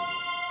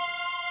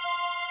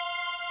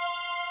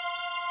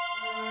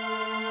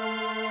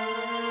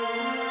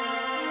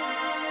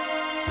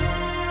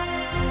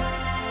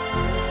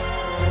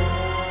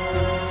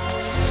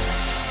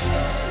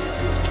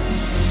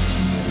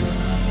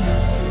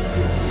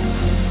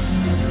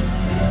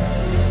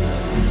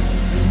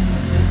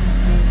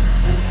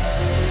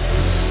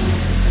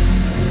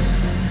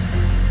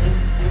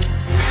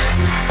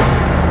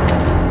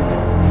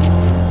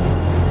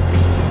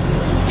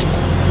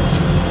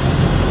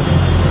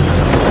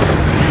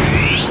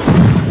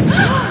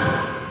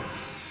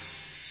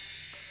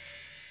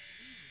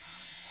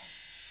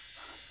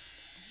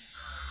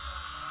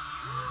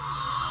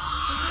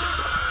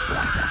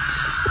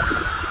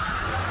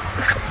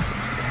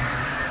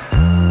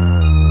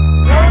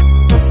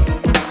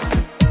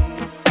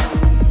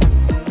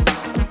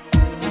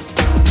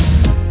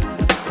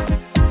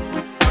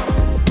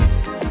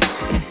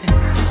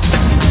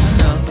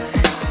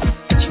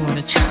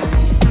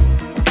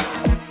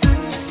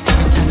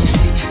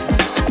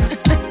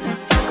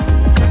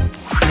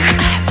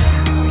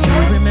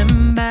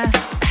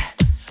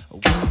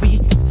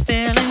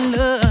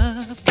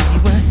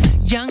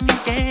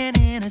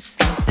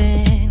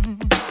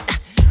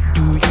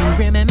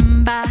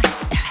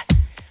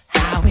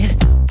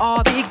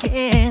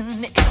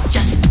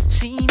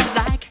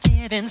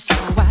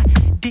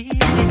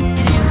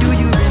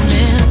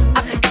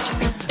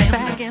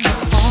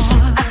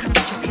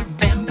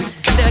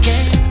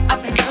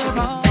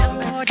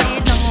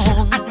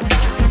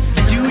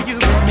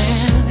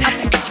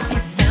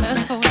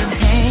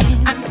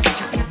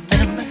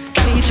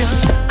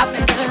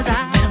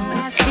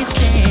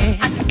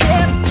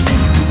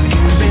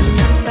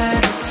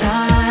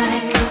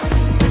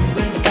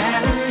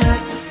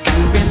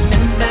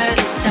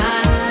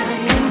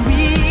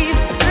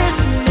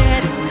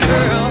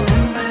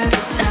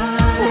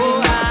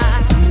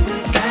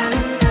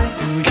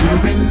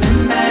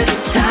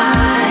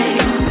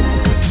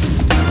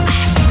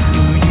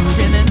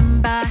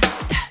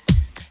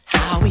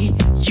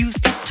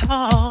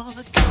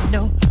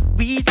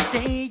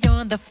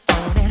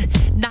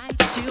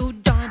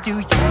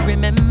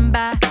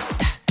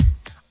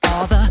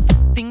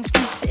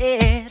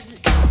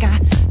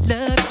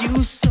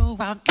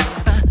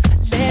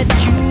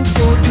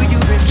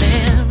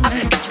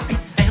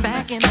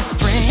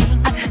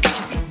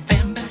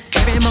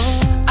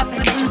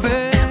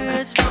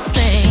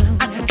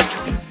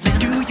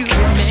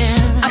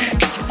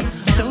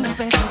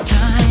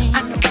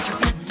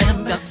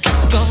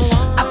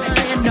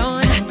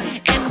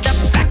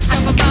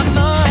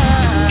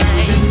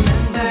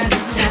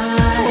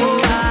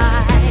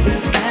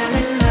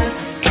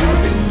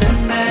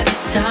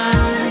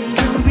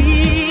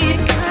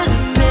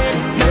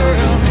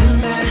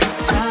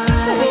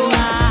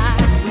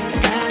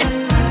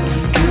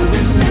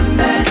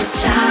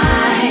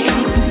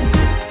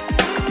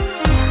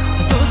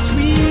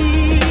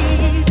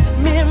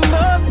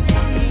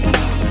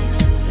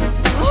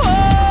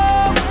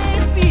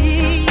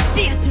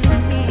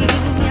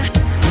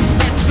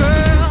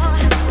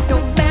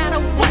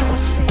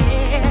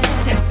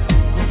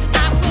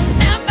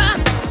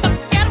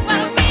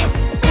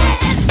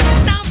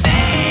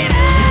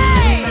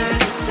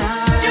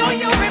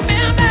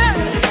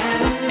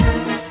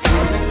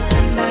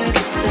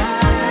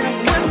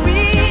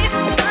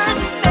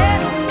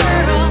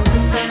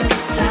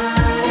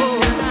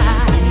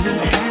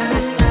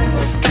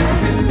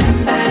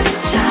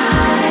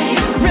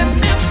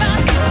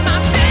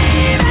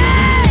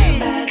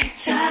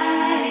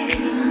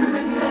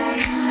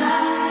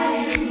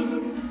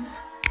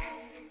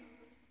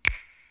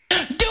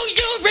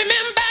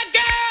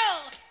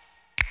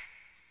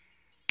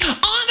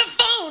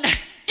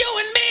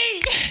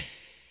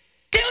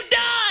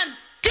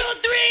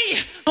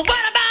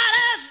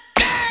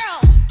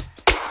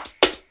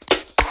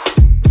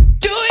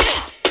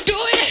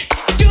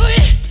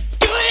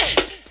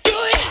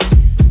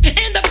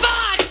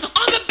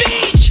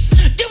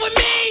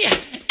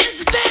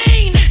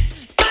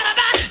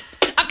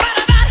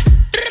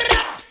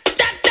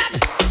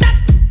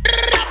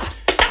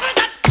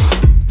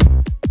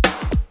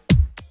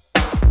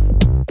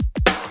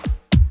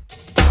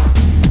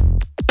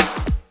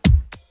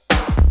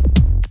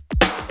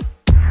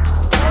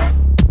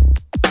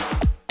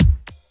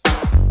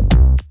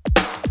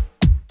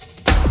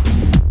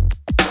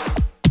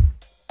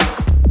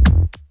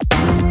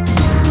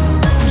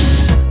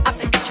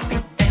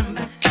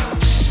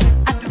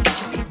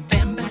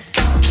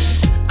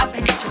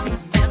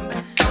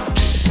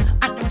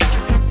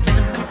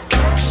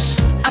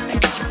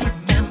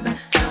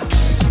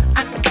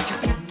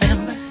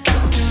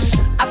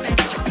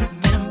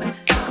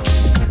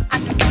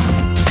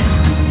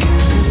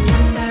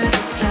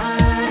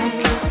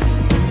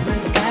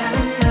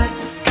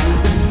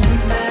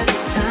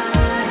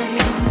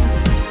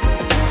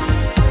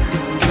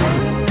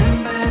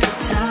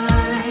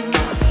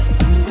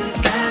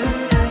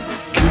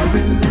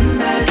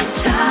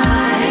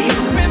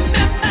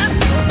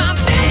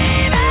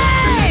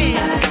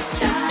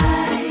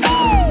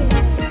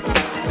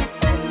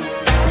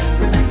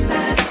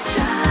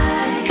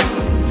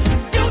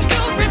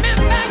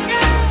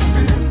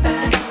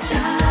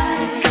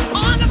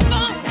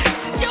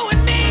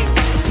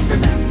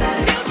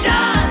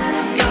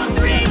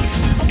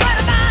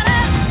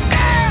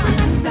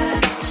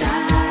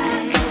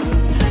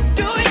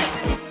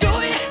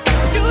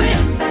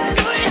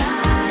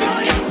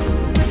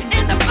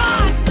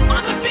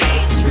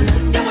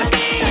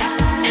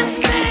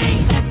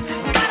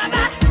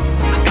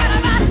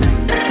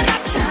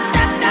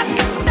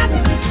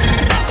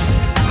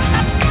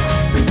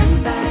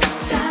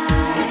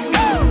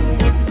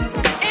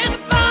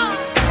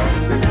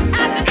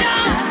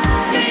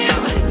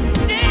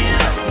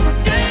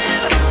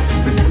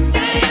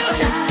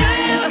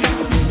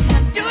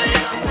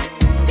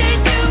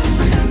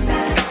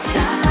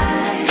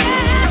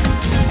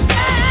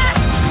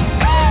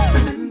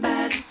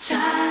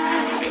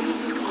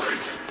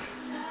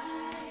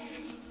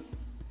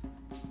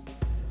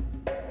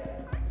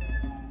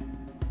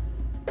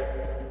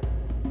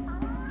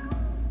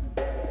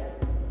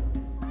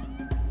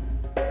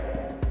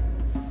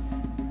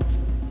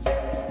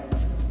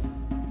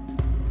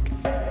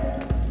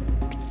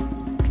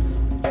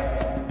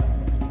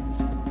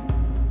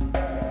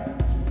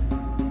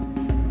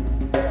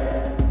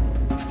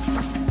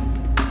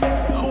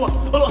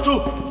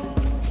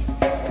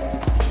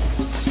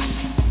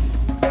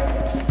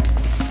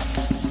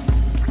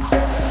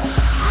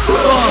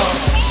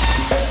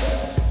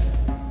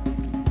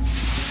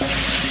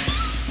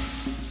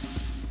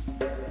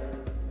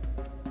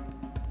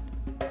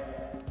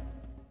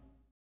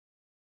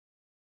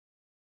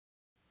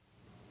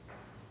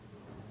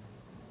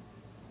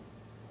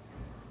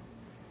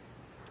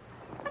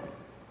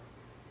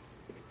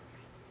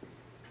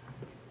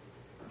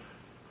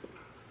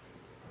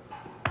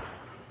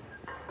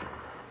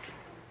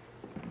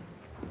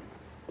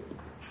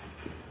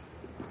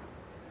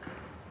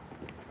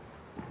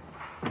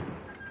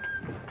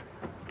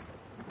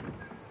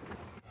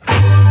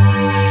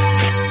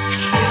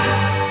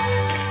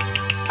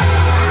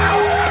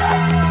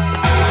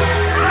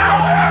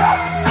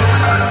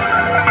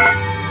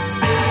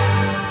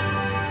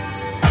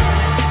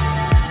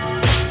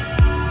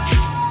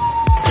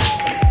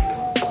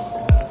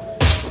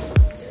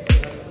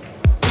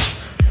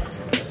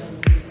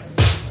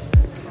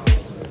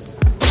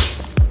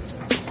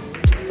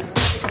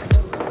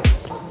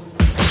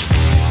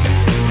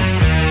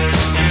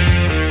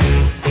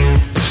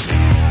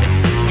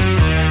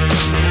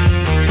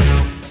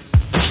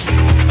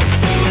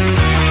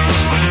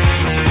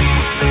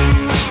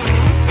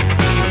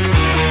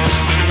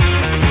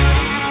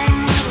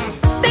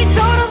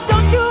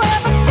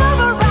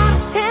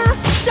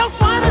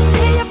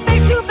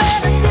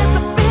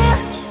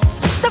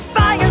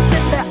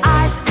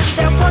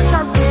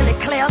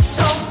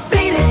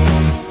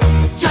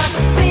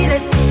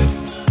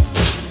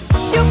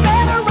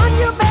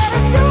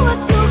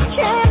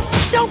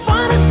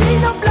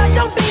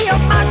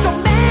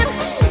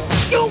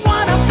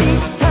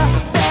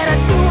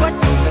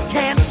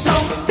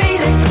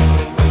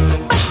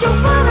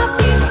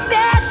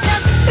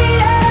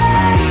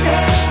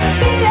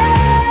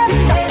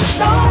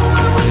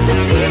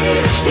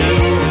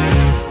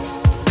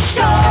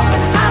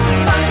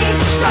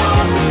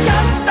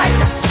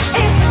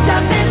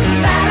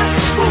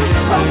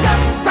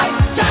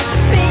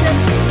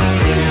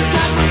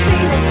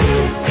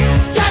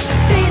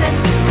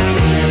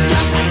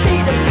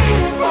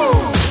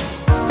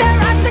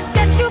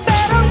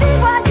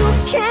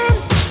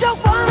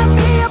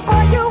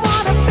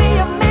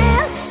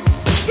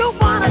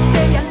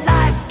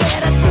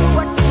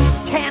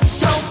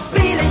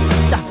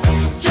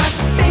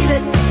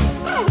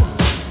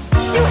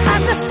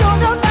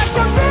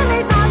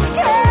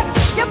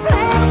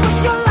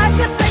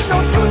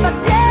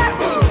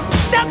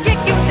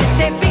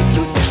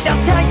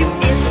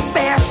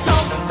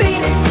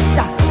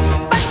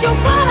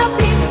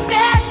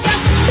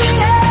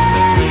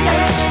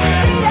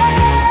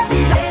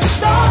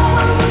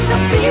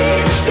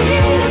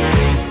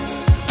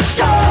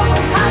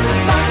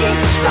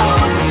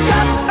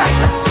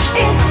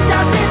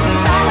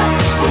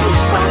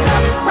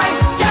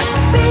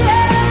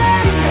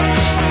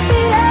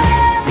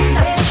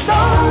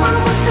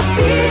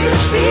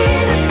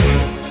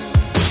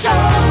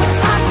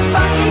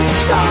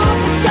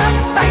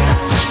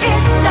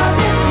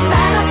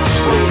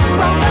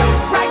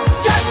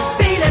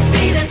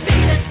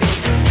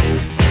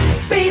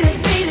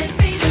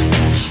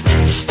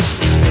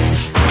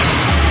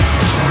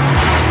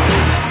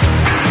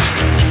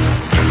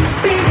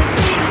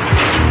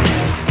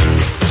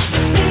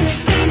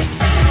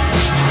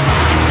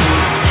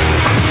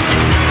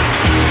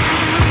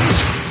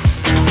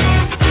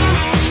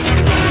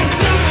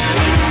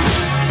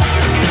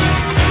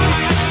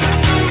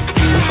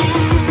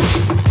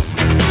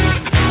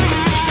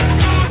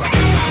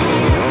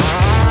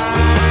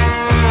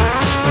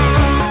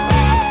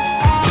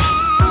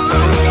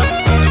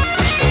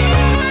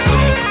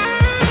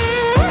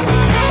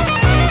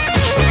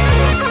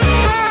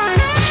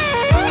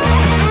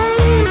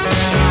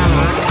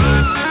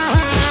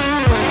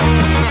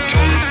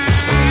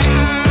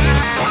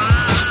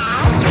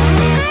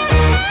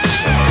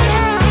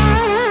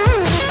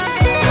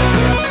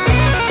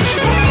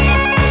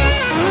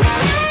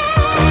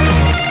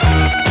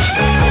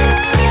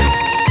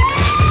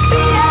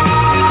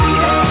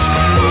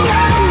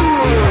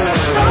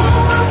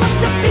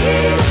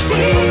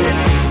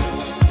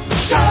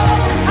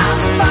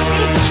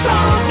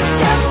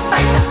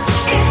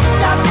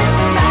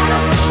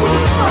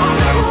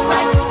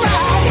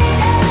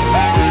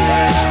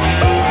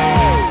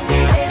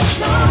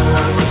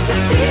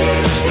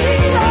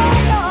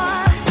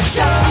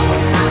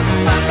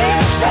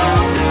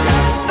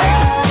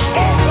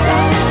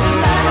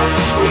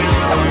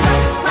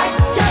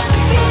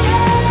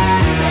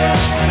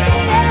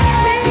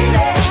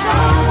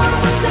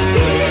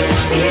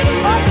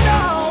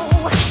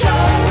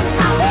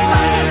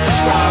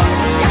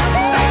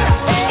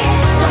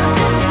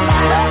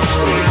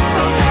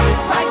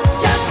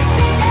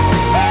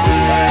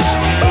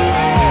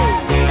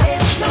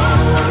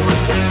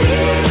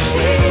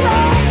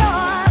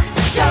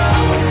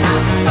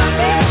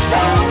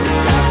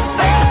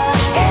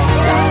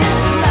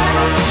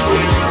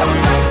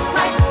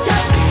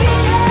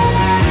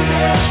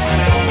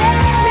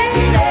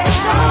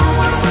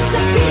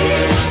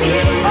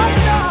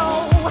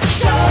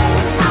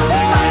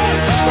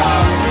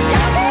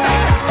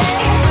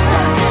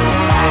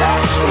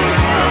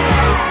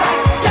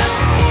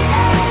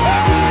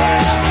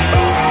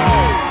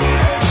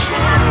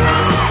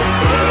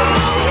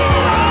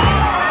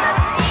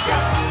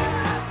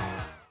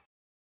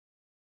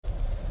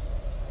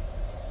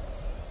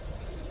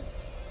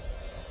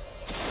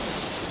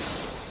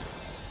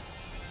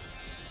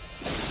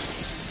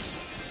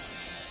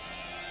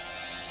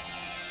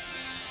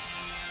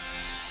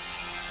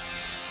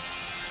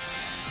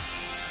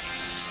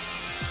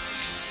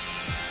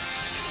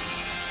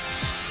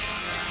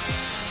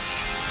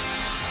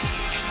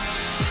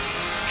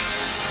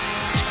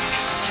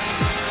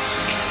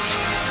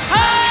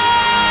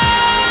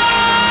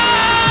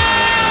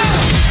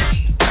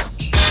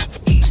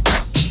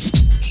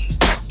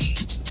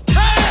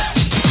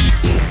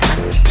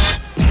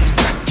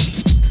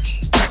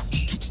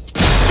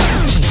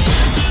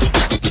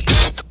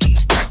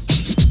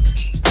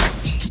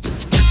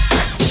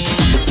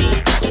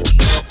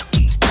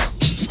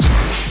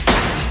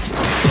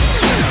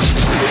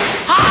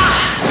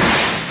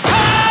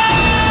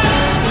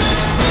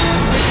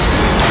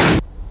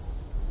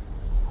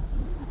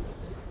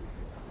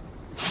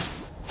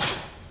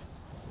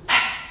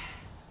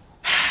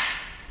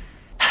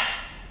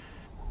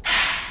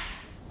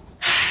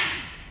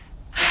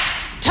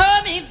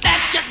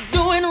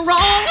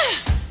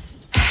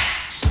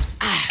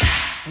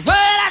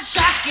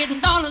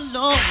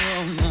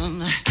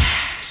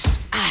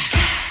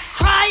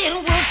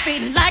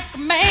 feel like a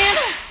man.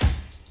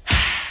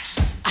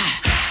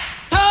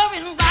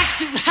 Throwing rock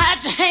to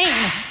hide your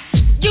hand.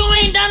 You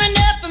ain't done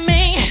enough for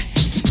me.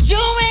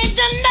 You ain't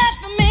done enough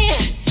for me.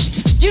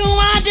 You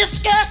are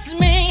disgusting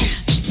me.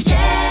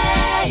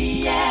 Yeah,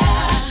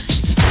 yeah.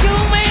 You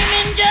ain't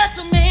been just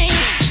for me.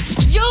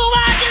 You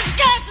are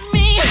disgusting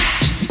me.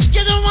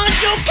 You're the one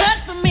you cut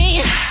for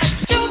me.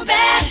 Too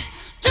bad,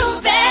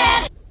 too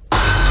bad.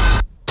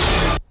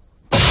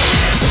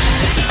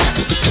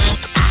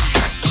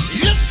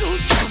 Look who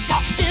just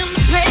walked in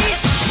the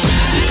place.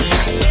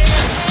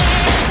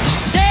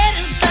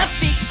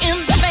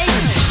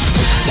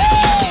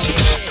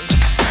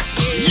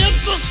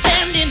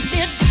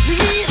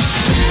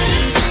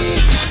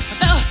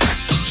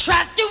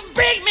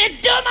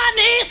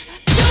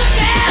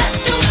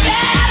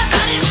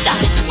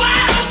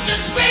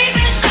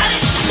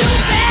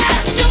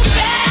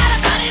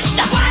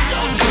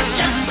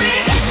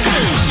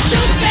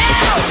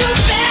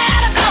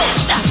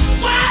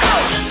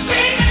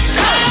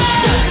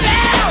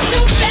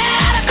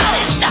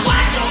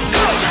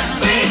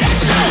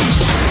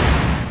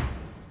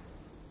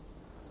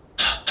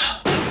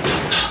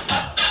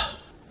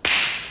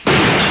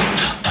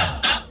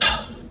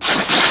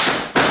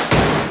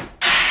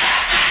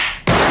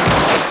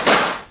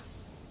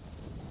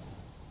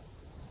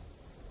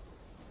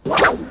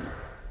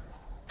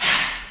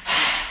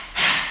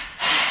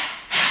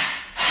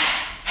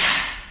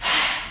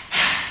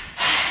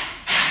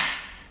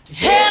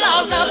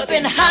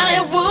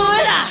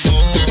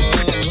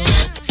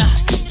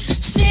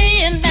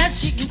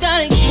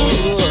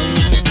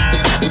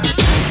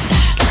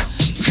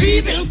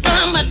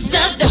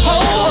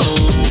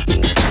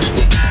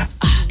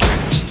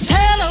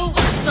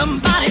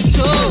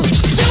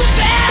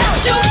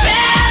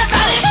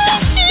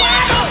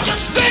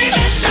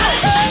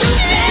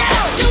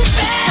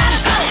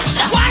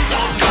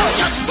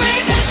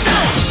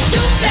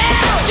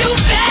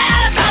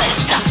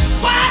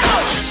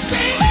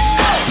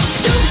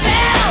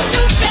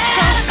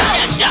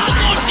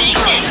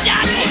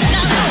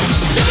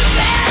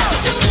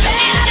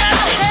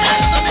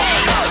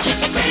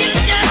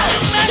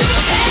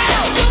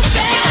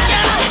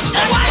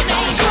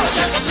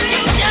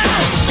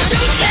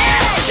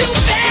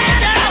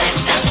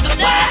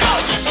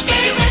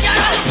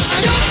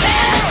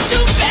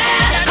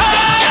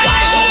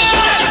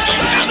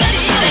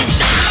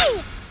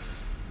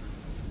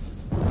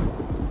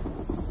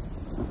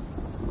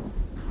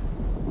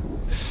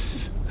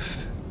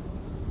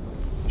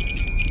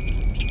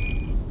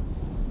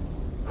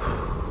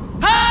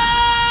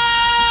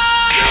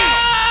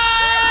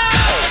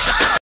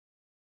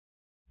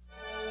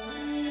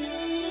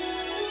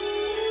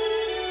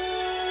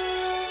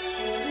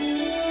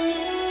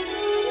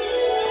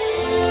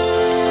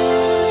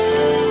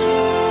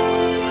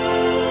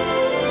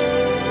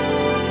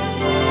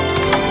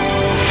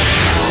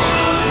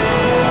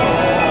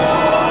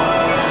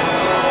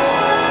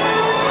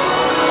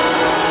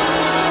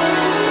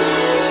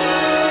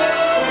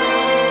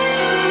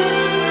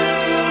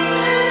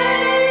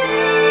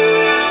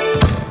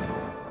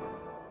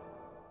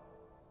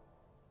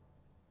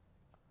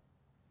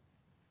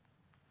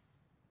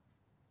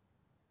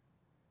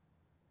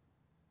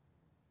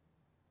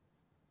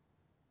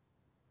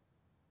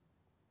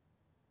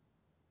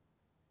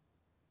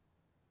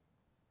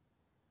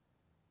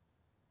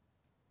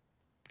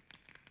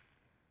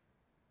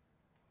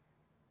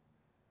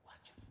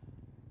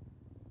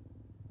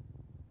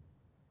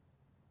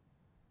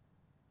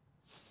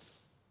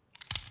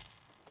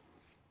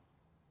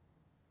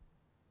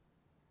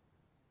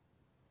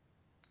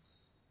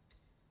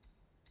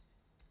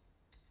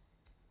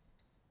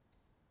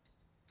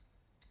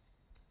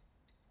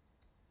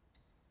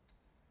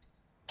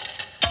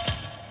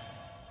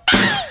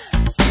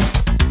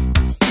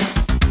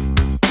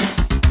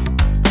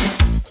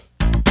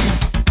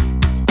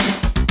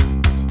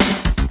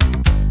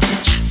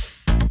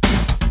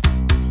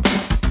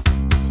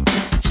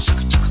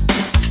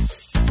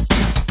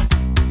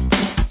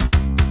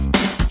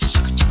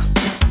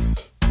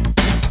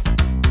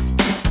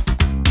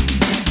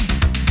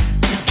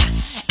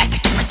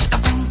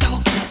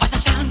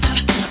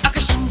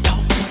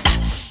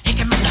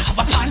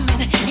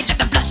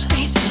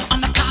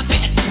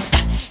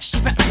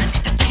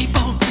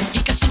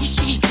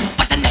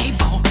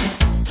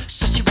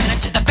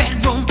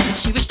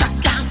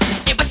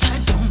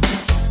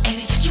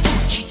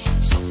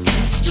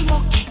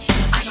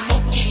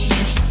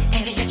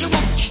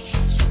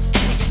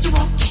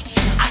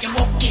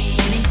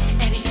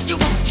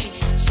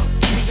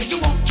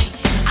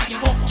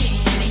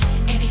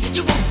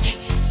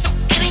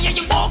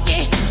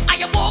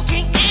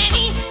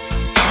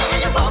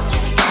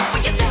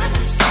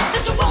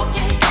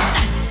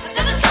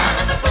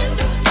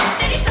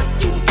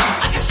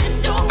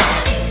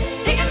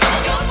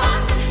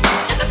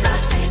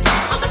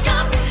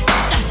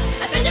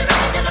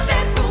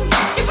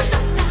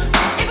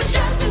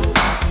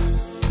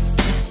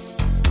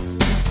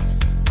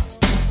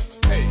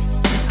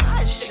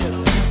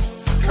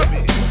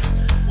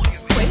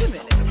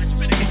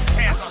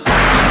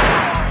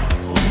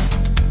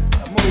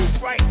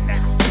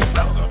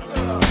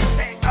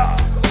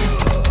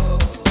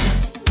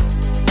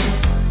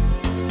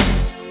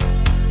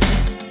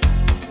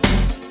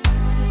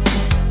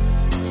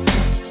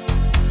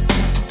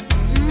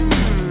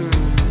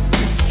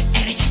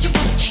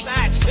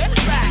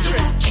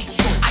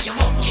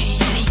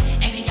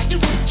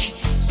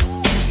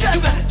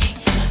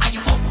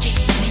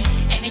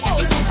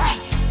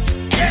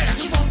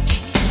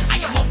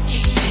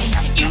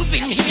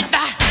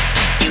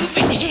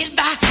 been hit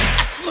by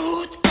a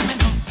smooth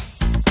criminal.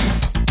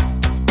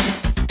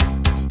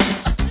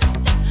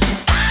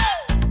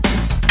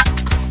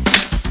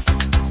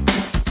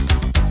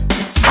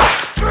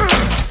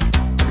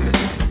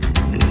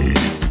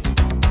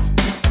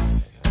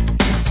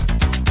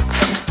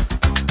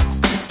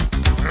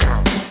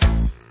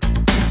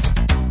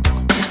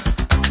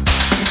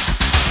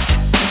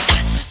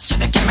 So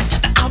they came into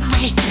the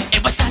outway.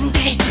 It was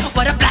Sunday,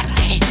 what a black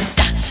day.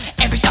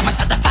 Every time I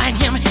start to find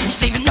him,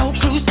 he's leaving no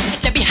clues,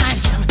 they're behind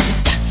him.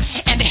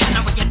 And they had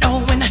no way of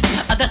knowing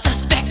the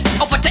suspect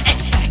or what to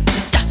expect.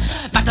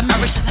 But the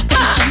Mary's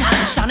hesitation,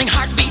 sounding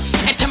heartbeats,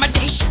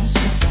 intimidations.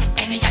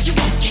 Annie, are you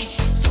okay?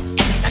 So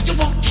Annie, are you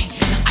okay?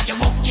 Are you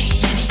okay,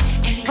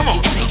 Annie? Come on.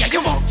 Annie, are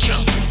you okay?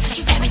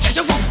 Annie, are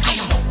you okay? Annie, are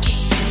you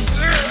okay?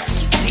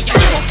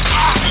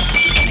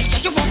 Annie,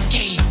 are you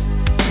okay?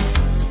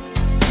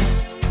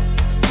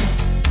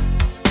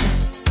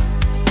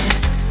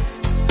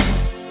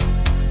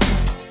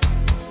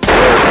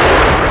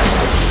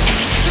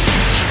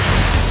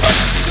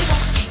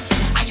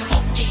 Are you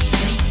okay,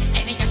 Annie?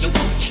 Annie, are you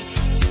okay?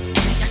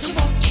 Annie, are you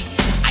okay?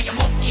 Are you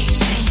okay,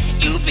 Annie?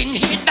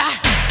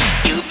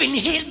 You've been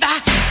hit by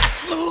a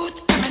smooth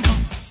criminal.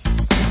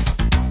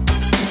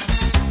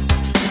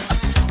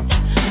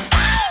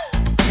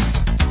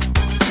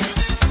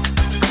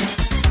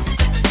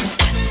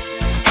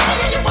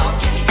 Annie, are you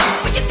okay?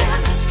 Will you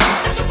tell us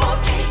that you're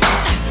okay?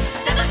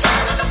 Then the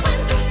sign on the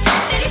window,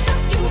 then he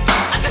stuck you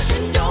like a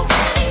shindo.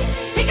 Annie,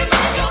 he can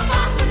run in your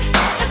apartment,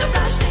 and the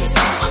blood stains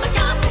on the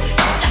carpet.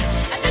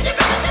 And then you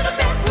ran into the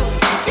bedroom,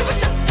 you were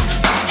tucked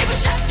down, it was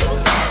shot to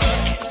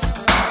Annie.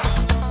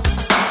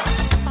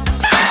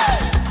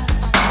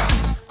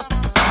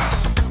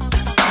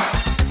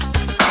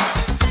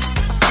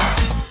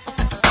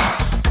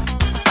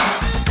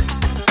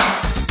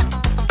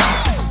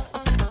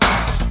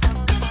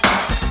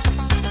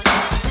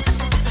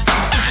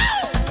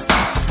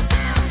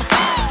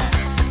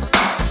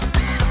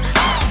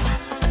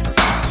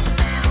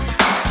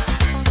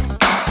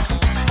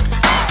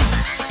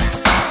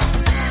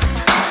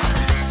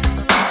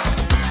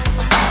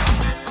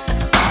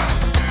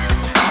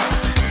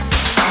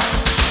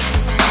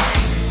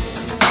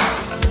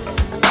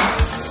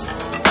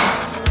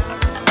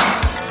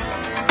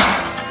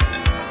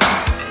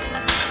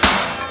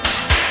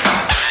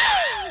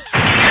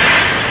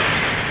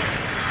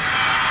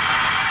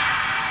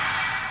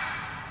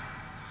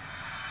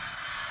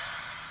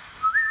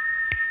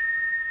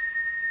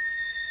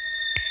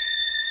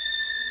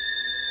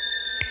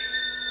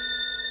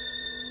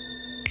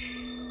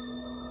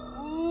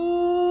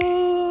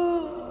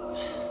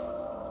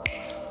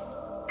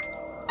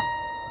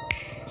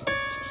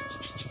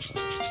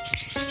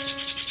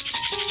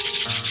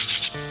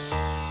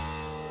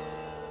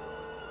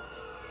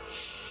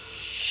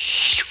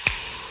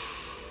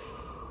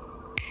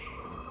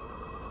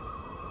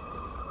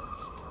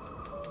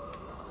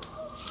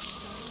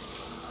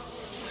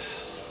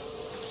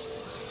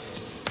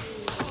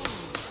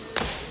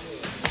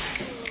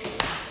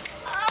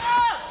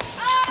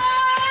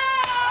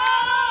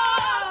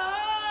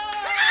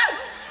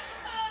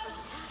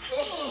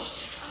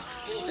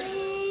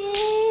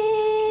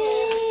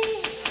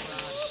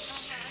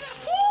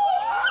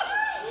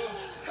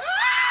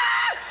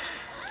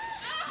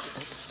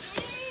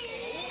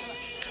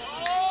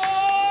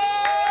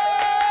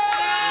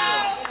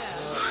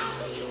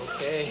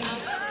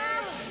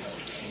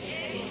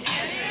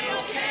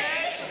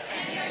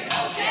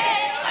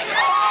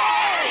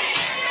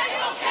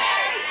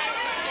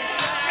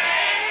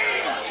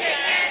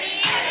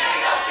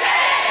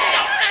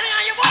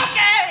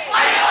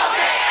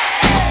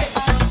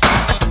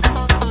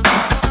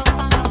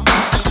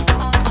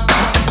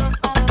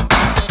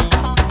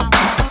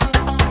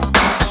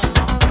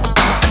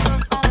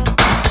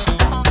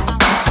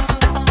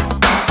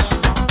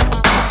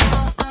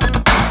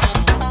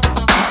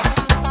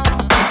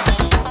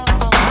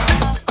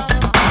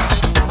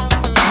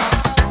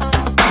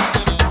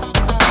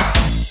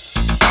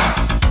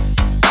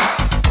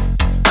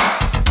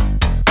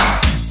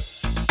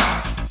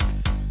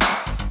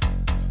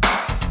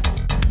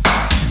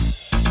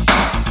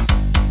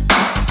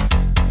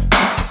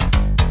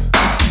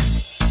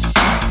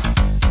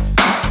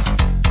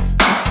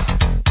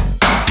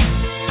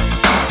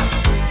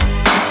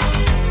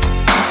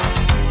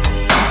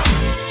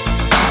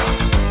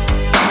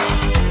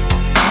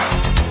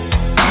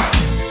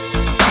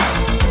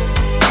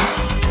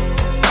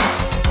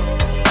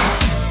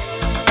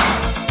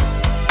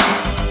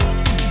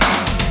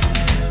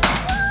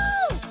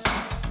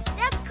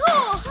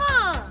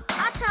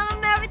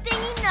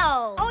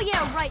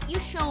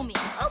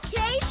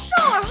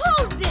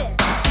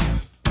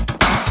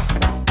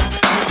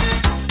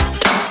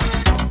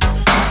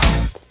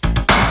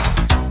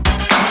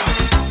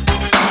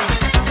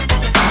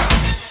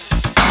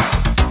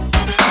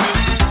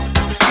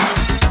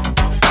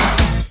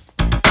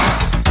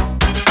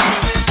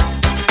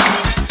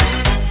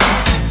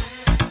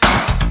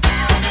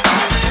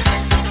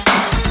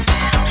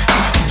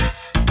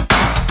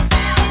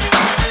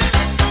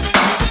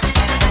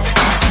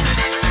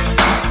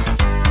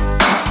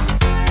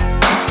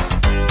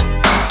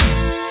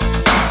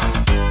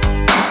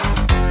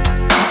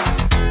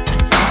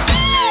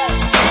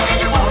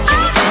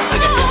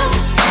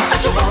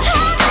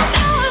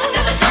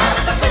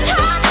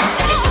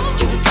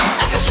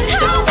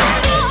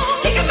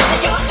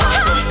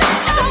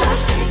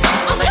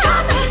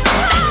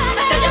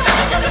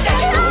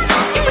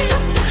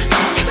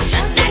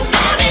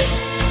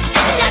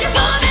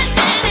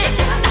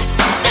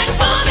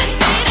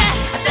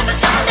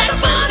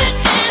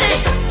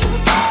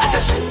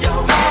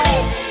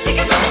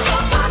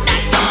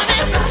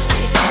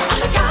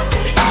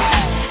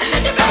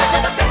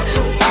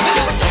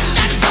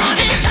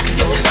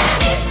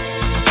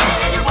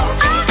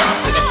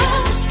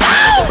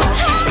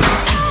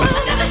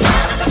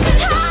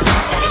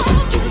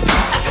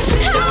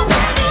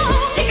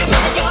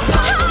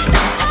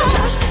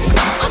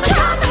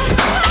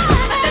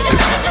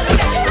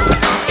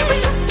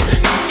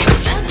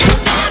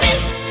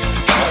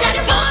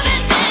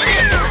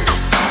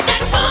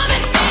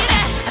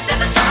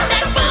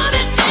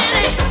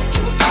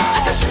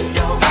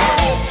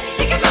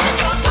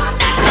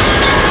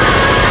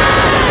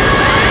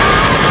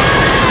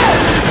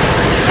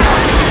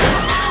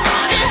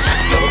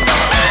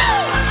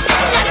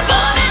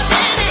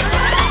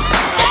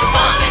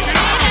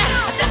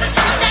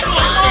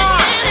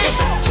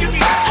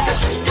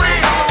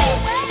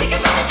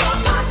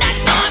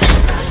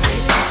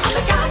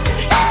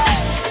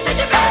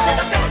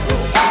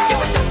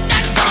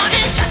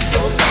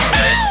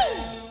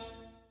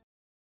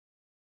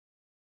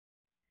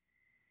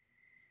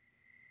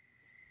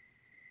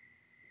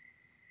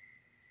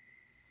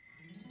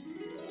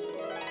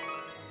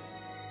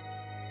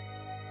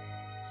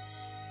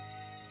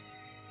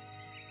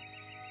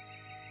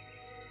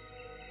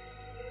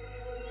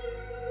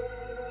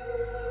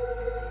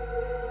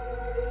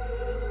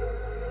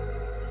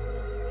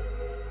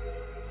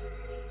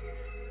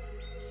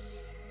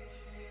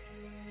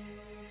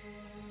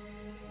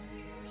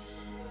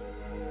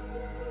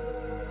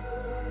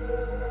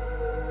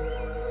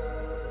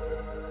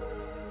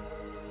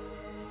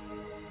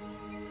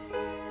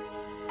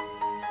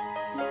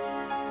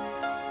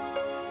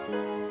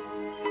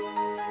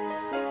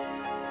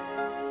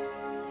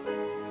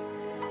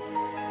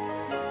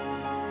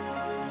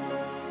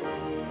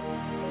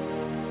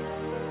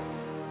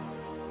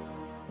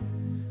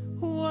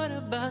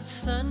 about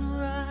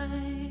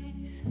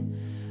sunrise?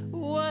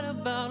 What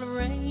about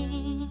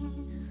rain?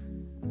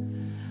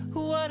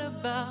 What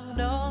about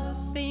all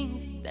the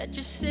things that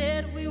you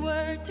said we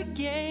were to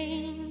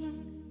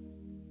gain?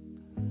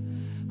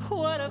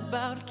 What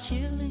about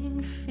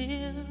killing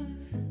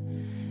fears?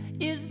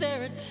 Is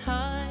there a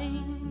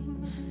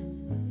time?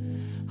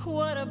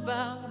 What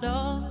about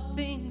all the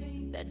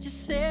things that you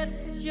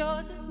said was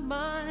yours and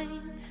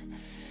mine?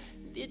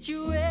 Did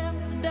you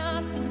ever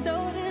stop to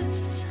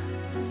notice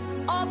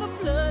all the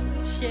blood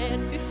we've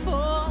shed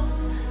before?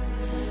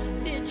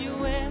 Did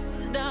you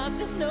ever stop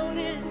to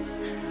notice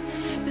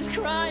this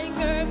crying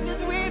earth,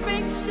 this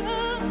weeping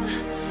shore?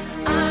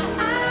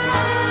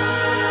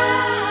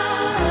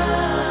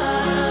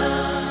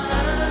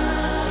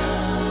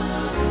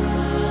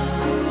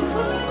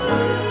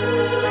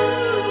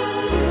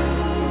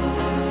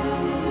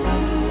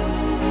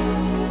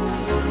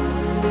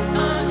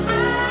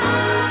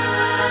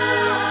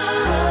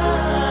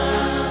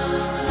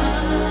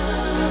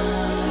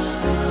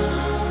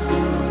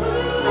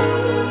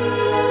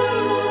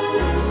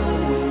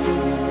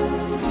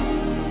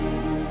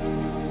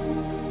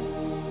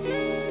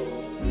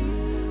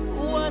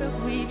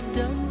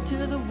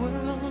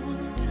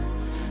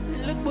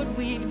 What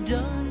we've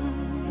done.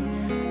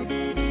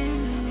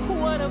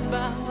 What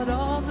about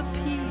all the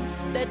peace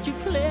that you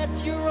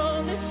pledged your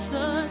only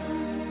son?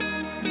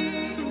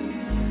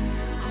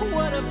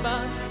 What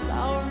about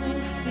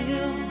flowering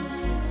fields?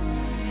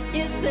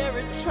 Is there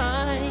a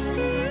time?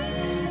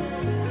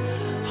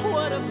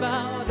 What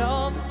about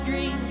all the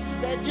dreams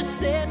that you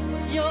said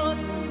was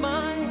yours and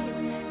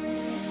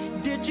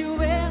mine? Did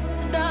you ever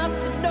stop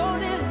to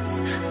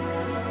notice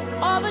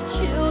all the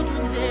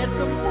children dead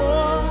from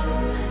war?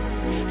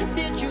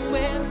 Did you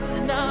ever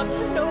stop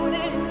to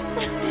notice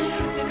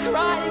this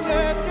crying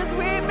earth, this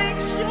weeping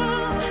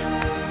shore?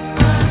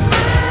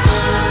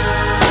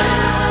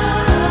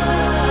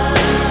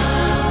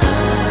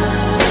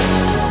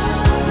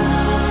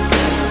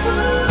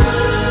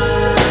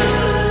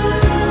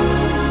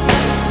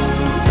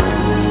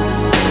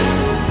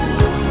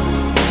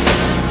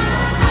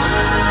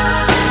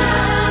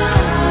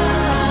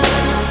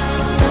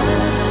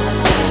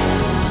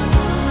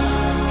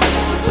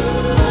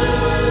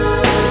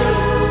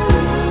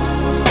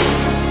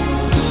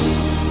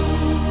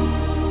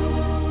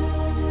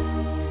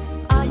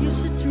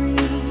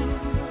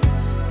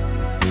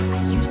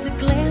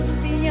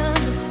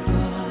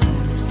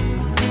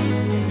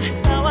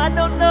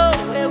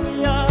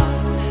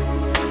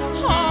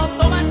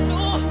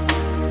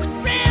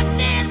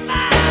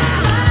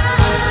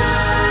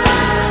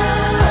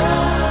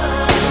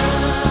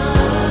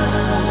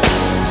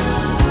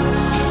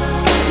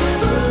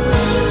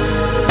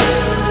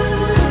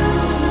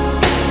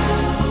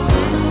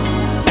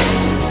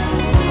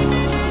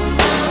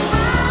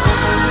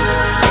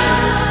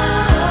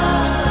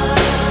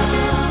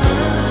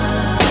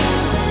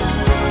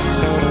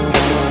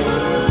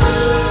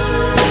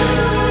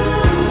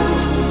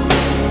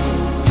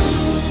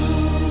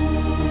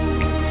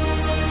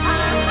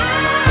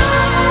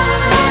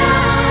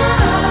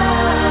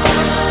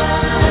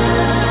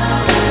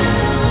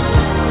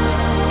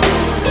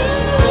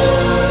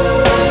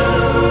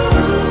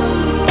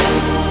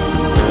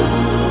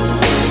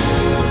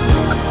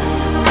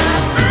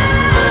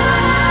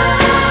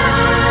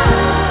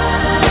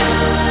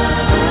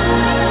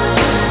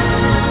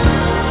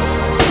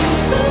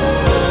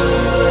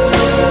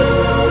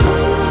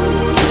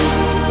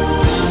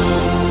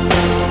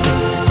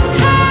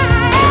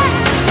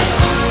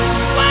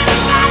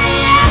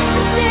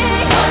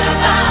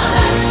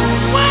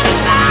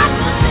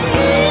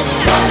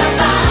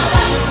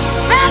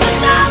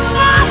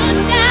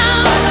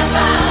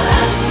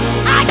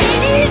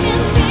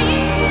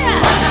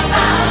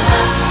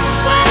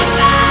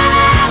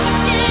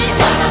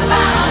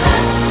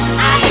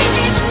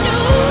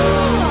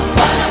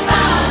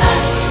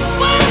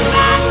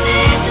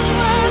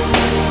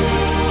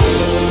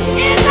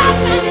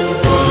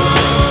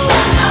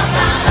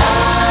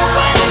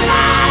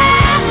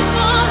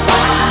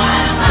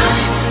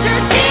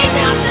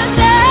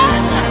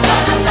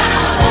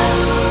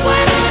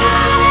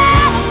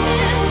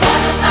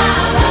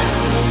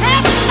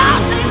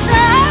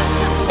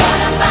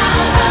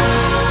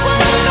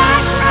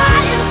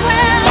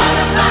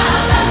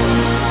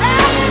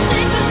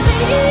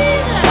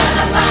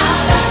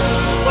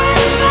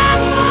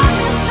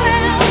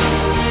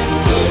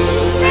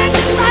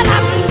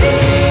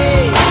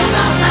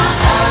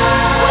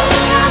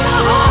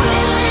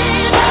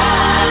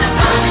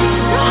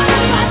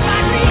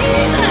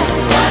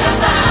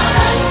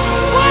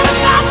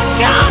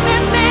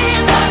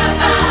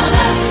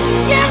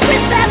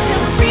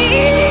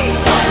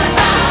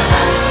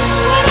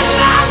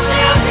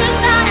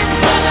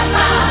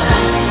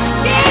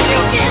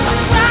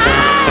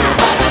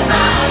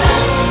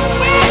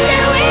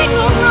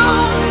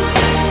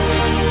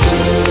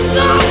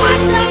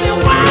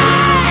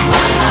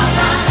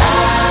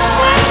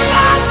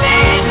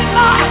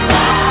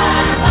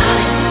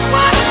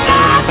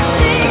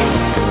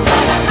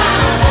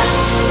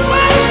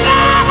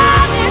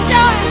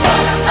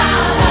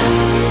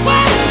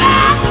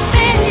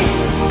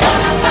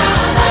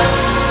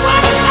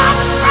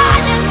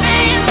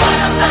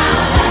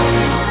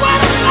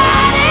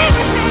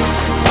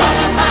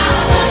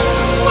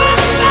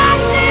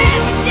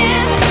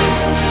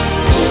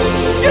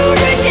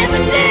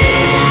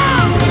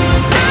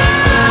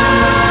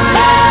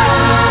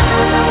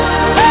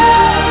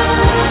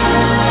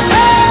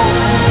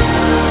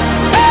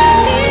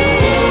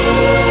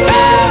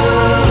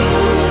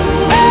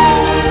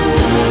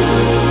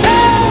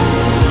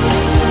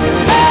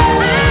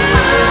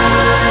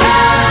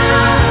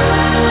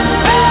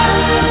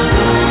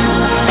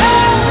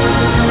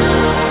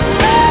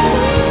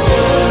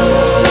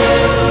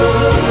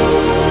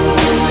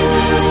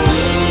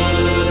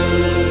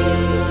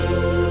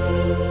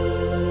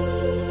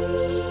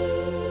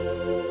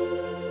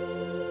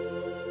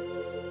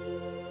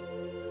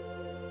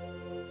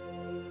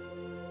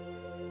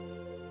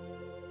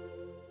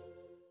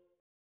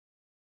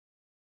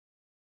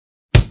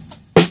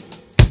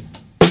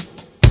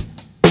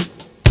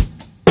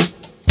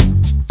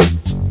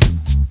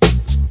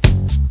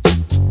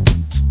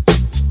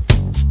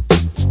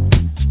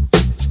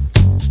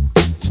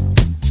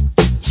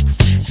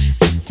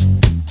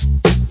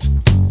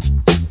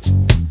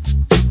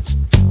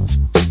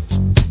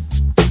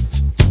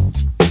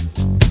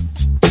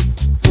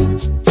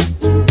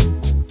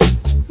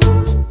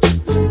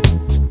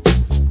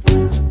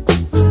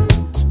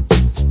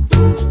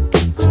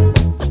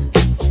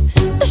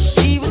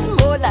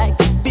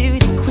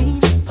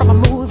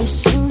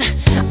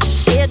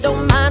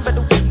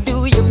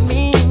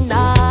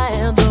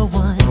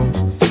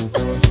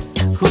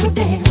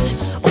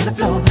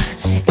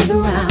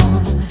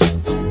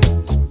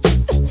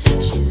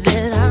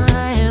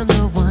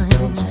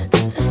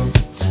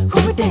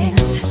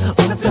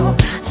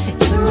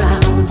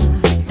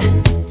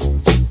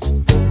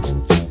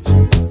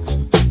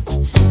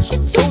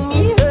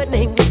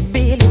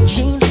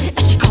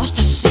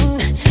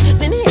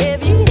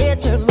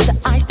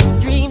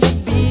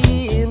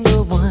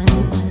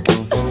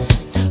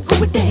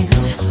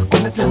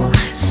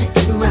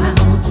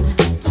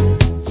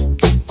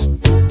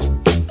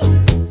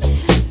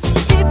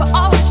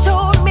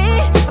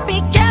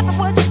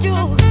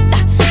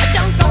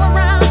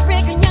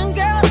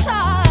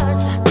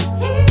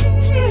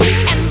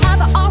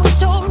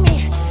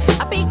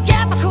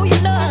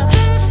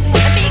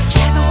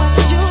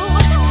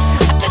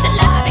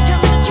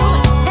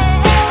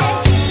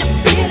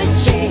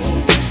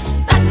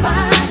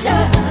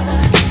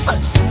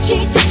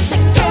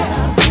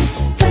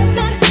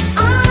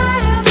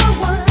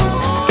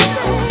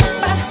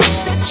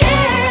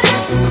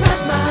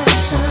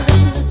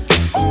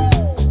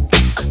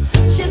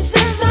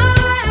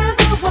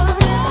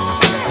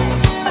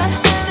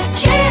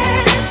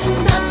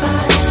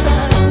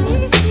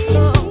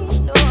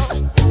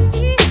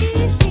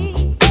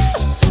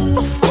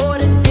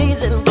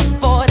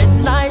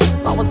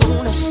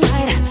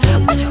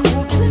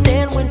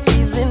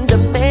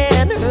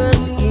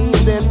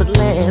 nowhere but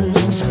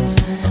lands.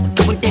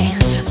 Go and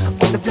dance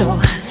on the floor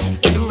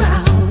in the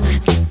round.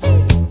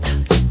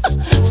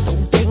 So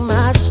take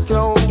my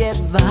strong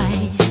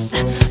advice.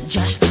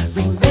 Just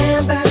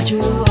remember to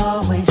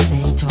always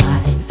think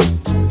twice.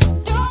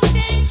 Don't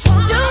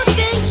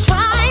think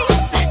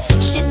twice.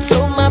 She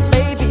told my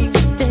baby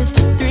we danced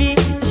to 3.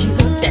 And she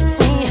looked at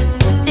me,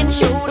 then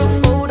showed a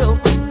photo.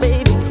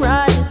 Baby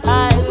cried, his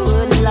eyes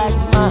were like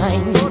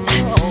mine.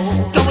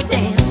 Go and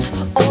dance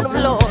on the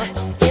floor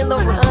in the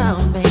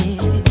round,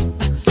 baby.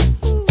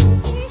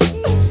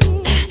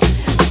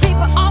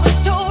 People always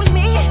told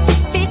me,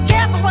 be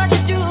careful what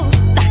you do.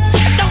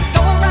 Don't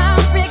go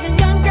around breaking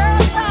young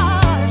girls'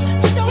 hearts.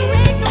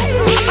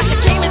 But she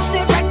came and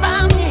stood right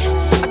by me.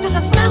 Just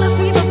a smell of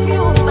sweet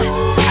perfume. I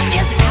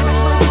guess it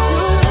happened pretty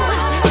soon.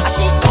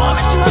 She called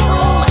me to her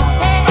room.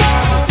 Hey,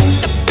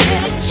 the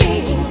Billie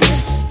Jean's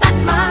not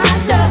my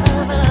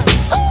lover.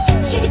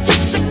 She's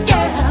just a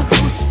girl who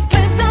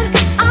claims that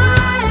I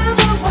am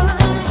the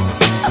one.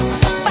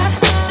 But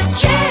the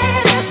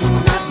kid is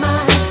not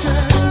my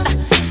son.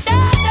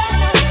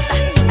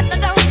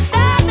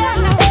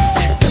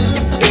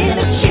 The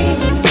Billie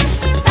Jean's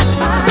not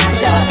my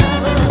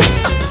lover.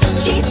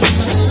 She's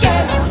just a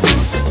girl who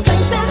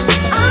claims that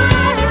I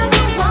am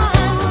the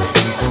one.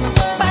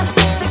 But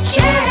the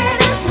kid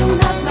is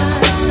not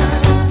my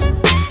son.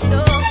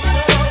 No,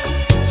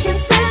 she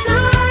says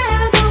I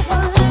am the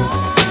one.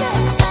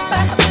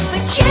 But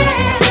the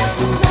kid is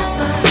not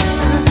my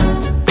son.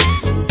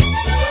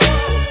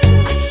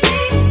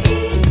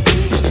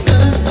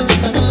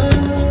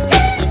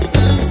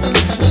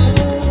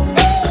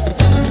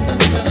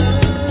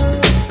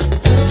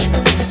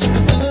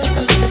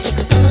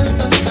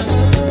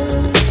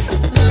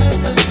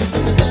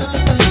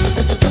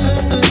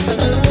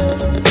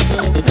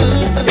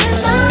 She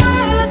says I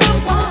am the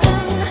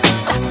one,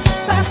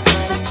 but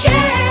the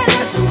kid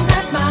is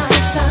not my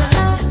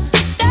son.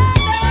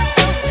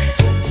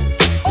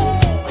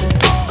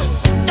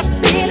 The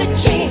Billie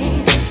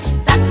Jean's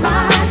not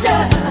my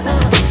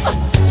lover.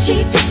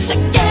 She's just a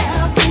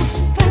girl who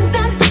claims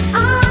that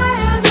I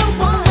am the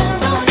one.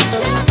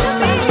 The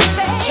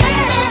Billie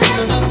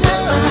Jean's not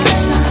my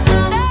son.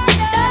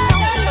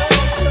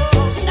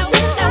 She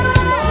knows I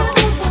am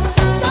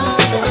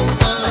the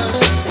one.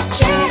 The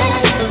kid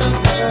is not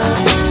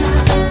my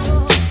son.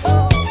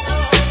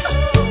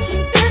 She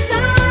says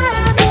I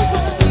am the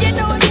one. You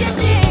know you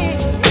did.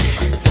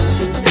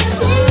 She says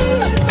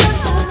he's my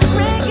son.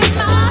 Breaking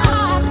my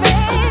heart,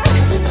 babe.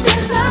 She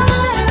says I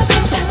am the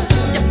one.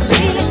 The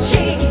Billie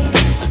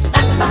Jean's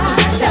not my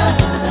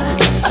lover.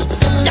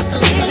 The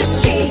Billie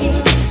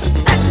Jean's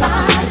not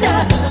my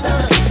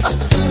lover.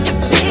 The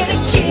Billie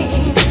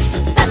Jean's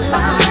not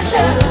my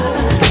lover.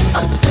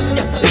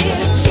 The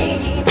Billie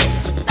Jean's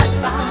not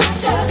my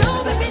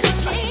lover. Billie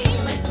Jean,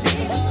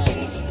 Billie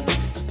Jean's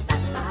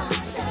not my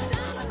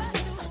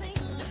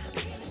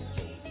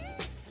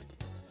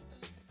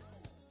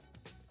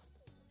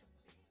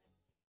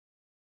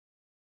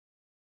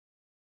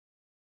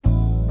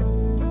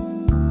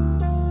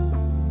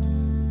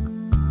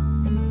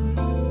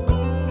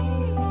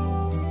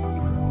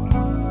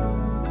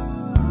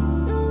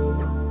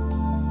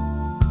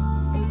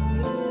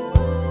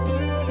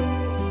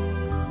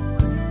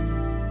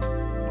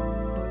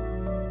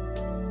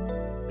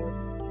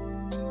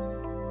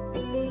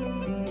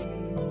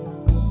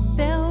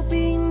There'll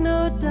be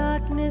no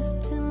darkness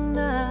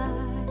tonight.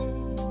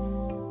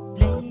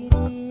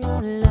 Lady,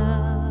 your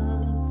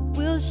love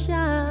will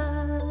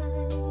shine.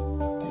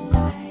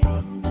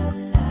 Lighting the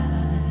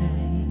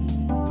light.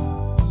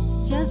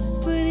 Just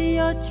put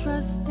your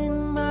trust in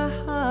my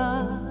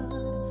heart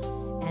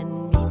and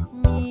meet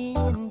me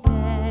in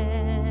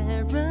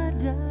paradise.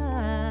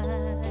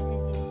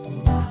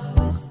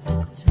 Now is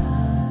the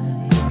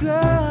time.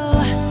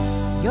 Girl,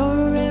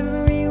 you're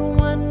every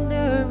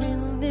wonder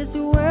in this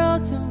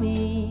world to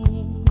me.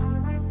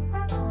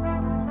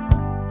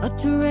 A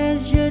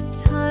treasured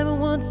time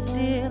won't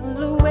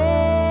steal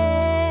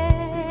away.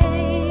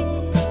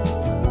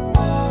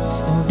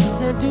 So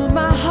listen to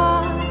my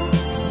heart,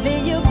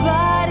 lay your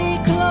body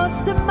close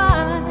to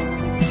mine.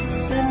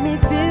 Let me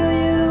fill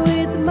you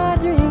with my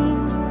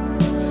dreams.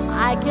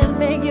 I can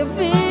make you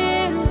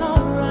feel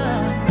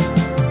alright.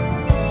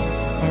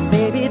 And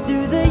baby,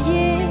 through the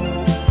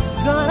years,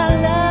 gonna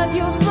love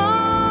you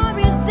more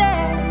each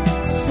day.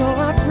 So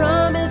I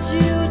promise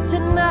you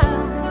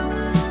tonight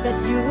that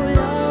you will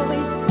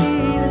always be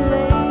the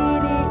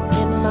lady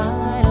in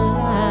my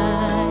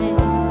life.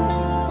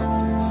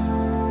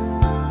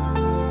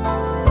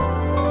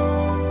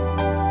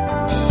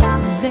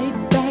 Lay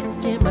back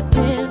in my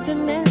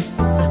tenderness.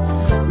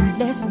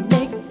 Let's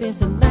make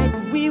this a night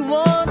we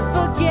won't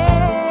forget.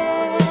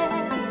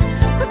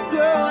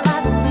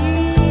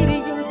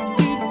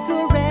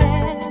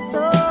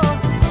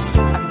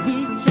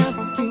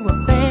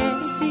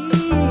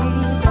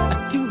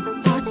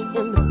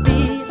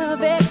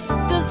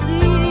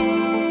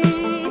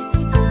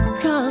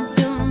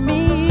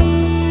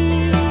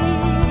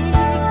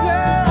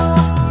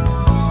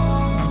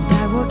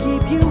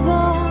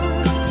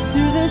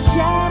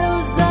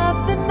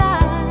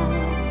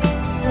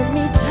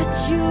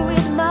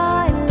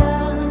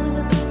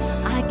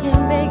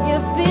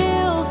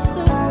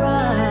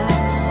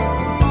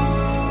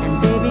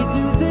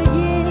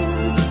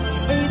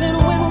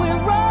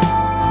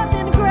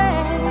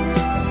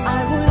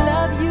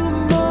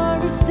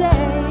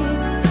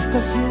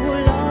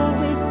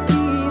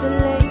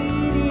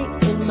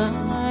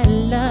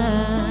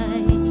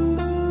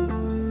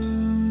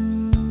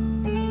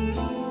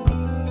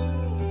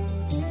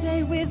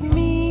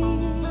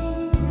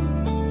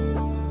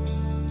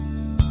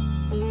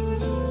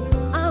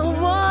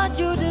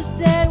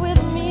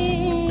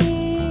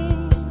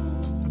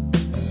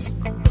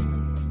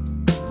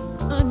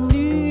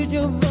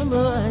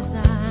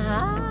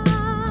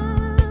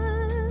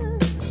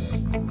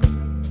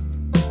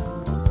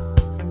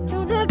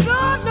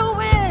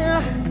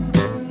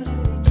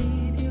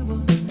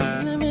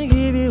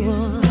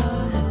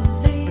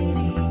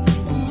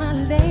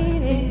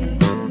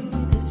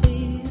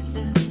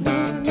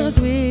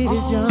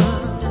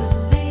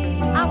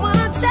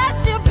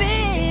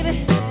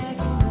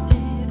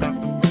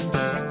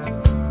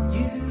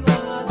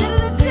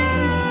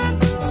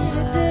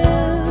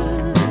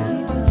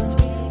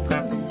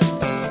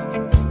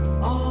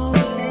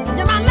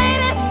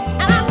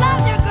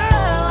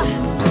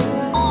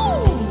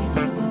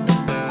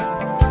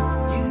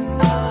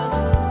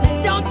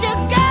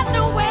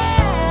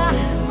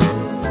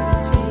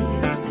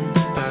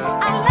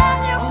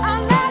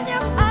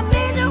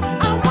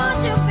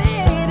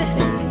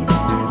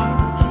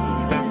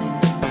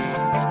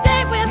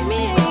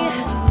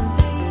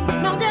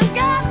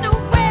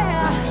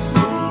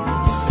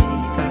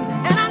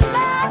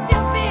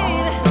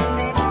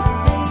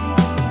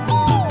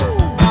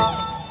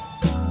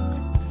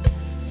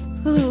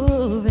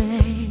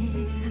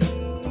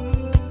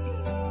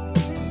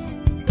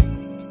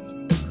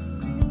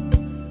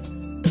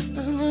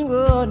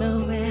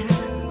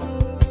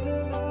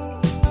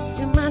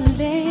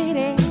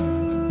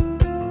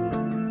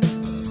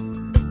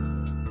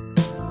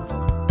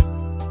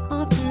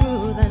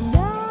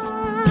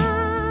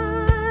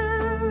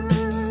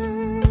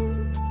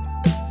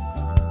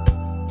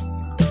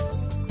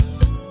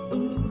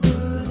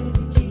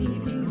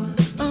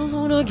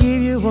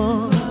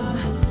 want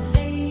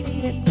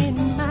in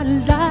my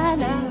life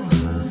now.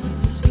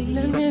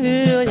 Let me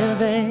feel you,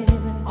 baby.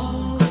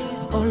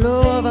 All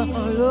over,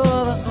 all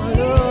over,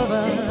 all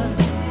over.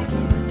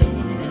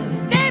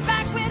 Stay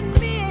back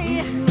with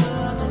me.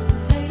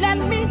 Let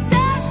me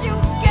touch you,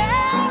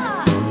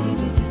 girl.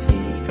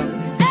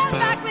 Stay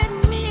back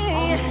with me.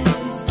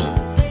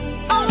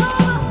 All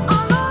over,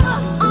 all over,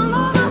 all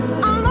over,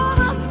 all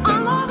over,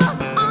 all over,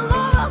 all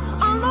over,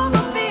 all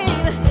over,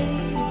 baby.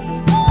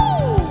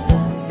 Woo!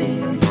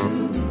 Feel you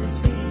in the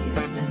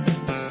sweetest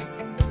night.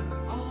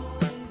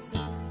 Always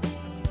the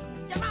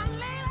you're my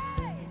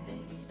lady.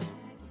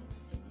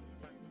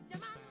 You're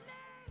my lady.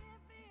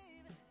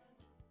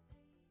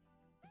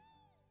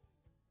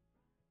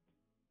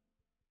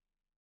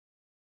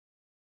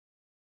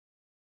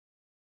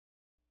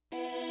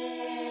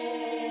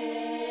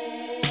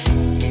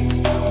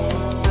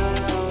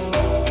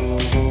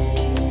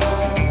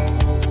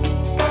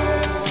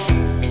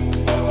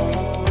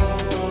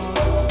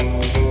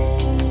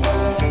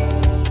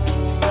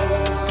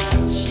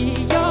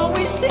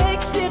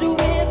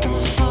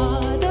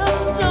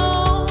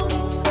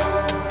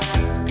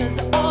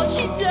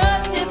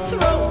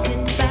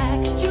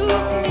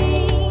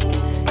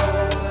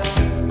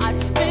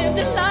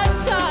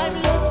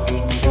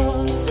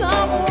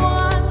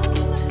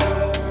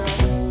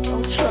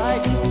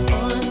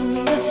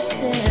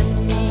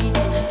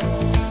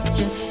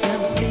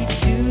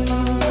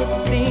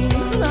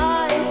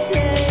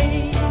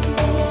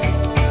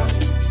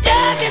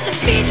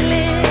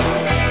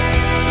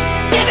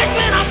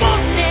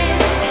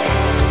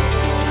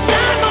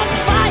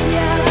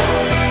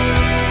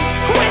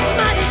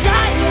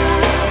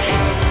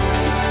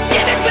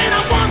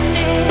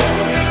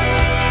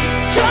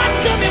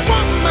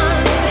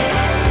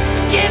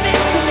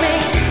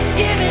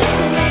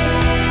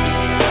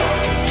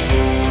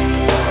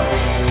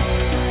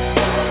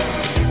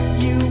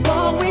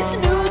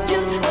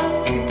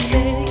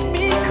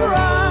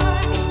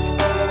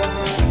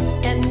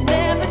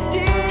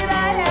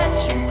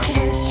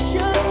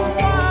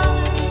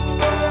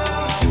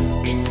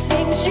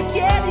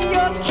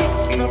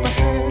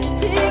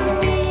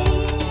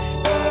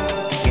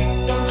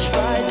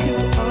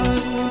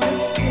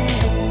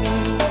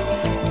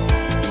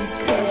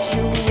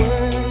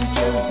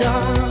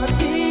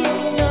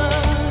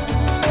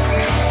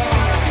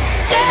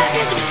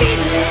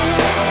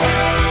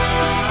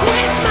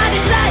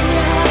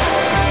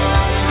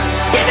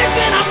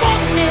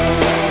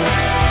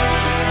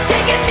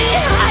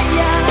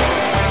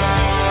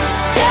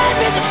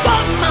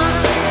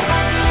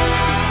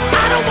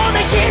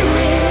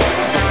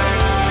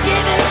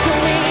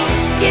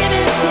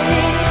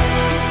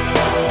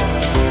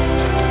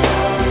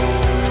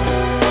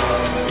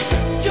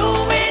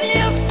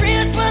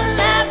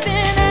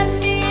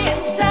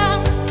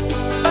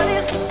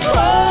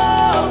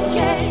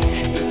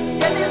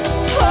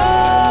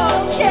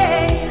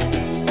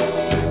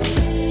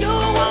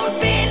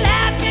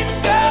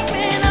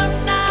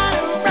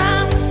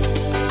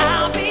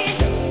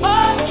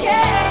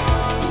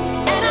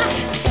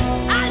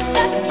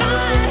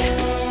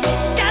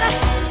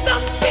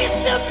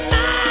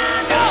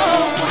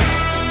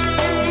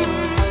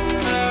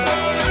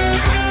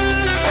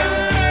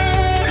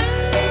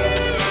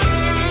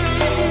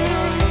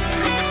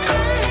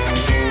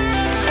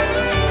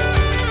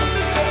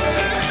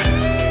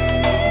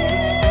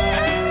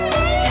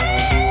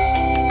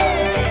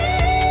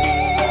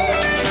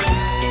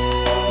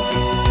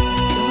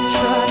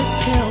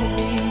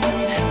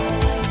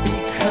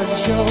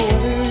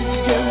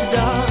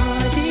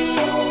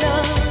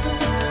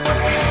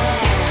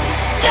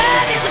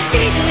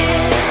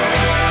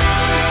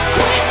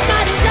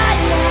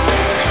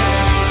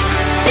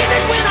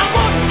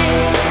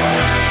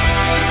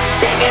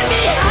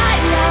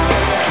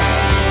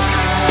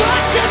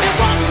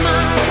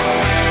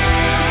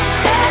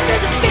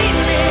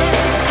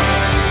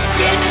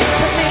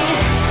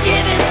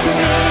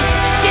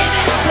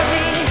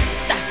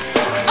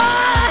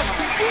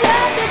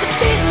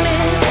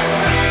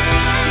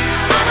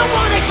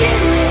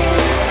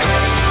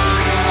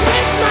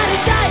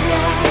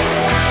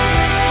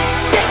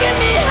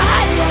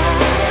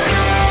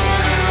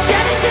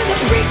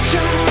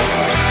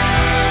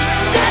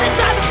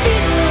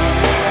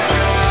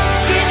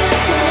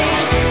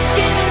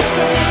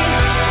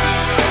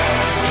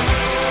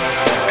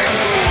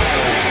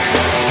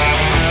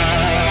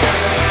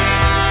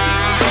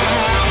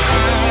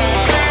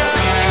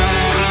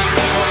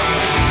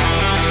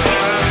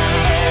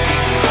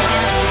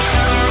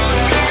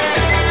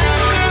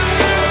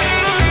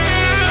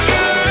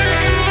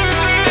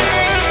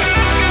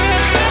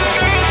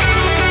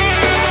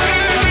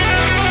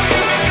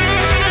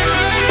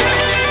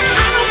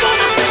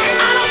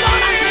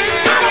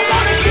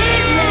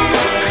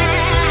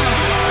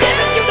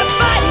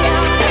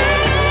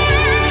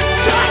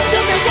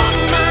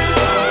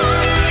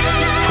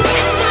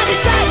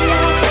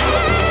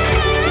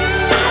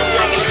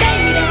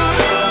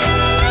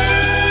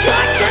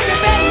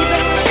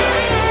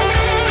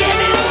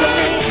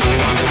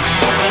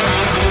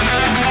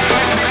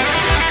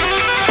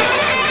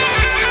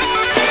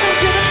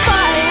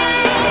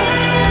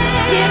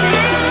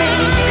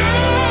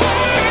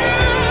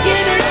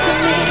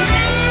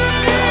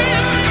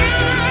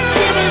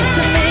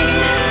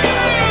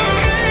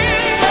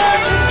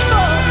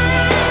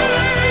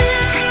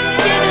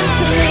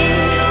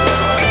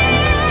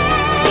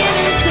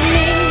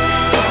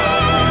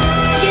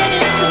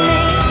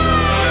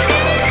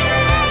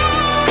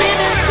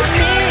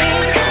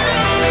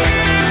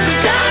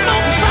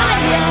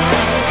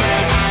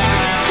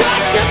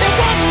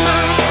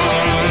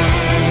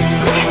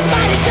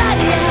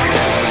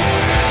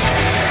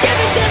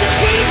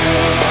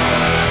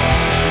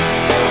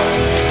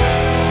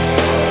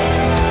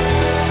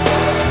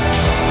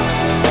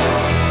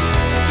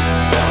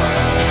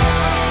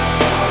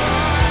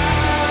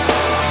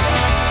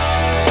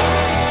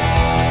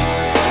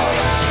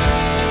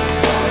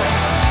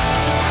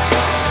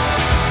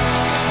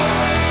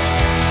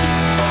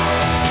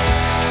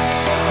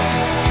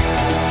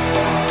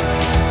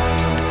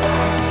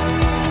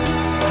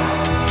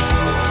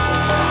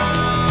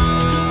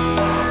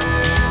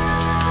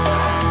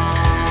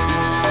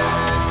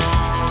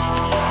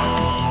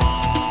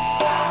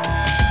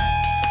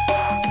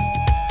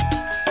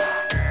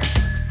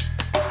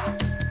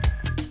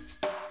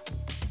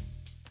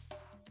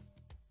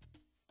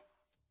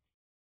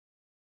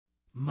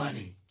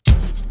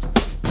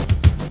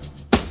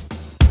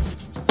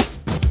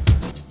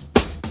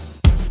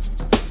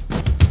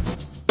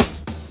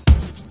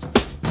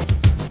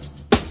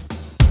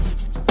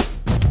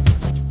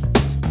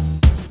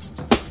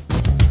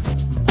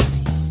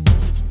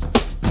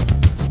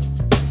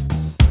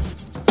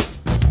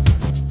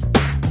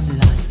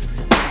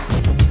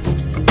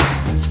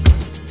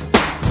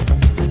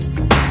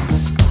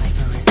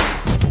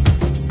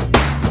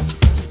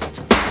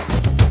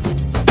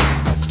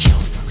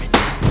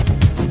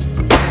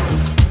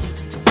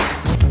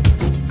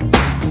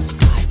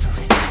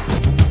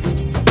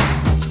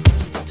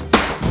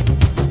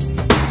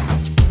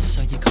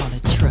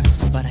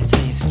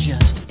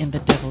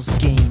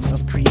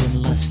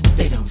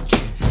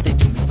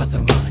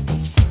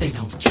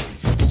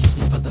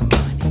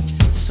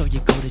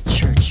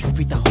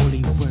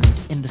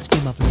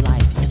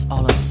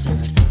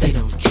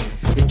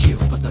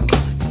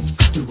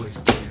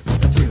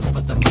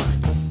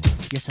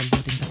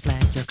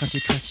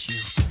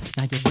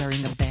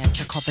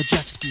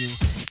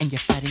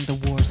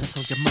 that's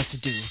all you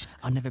must do.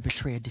 I'll never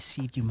betray or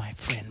deceive you, my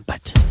friend,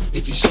 but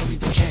if you show me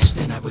the cash,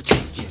 then I will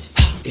take it.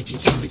 If you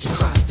tell me to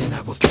cry, then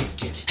I will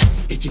fake it.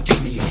 If you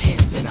give me a hand,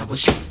 then I will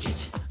shake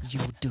it. you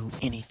will do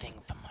anything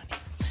for money.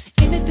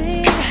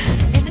 Anything,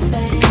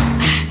 anything,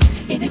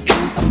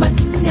 anything for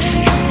money.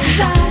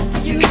 Lie for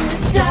you,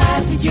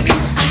 die for you.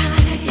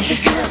 I can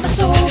sell my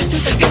soul to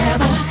the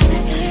devil.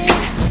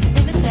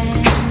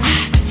 Anything,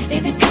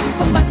 anything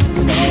for money.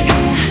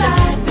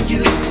 Lie for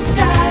you,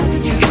 die for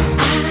you.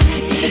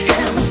 I can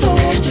sell my soul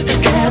to the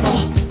devil.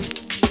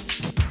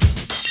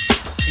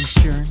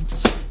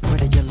 Insurance, where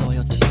do your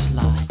loyalties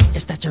lie?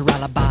 Is that your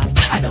alibi?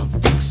 I don't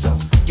think so.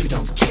 You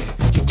don't care.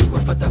 You do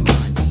it for the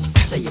money.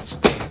 Say it's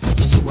there.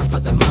 You sue it for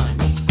the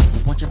money.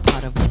 Want your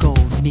pot of gold,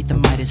 need the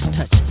Midas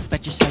touch.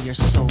 Bet you sell your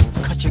soul,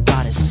 cause your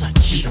God is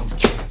such. You don't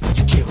care.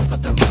 You kill for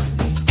the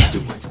money. Do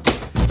it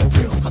there. The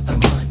thrill for the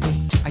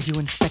money. Are you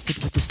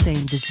infected with the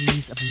same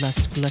disease of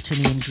lust,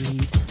 gluttony, and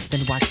greed?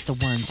 Then watch the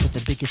ones with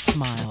the biggest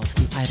smiles,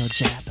 the idle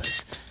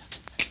jabbers.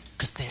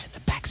 Cause they're the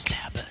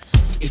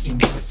backstabbers. If you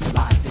know it's a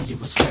lie, then you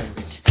will swear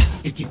it.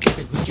 If you give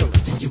it with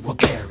yours, then you will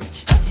bear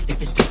it.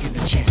 If it's taking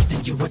a chance,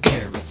 then you will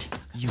dare it.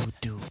 You would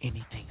do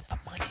anything for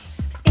money.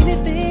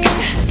 Anything,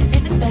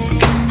 anything,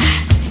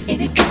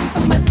 anything for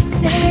money.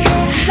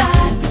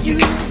 Lie for you,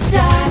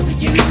 die for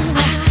you.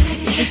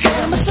 You can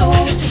sell my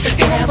soul to the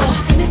devil.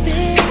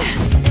 Anything,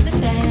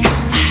 anything,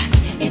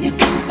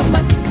 anything for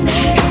money.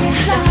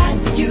 Lie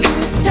for you,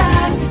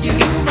 die for you.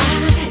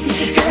 You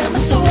can sell my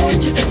soul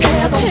to the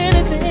devil.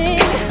 Anything,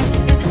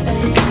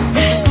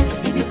 anything,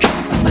 anything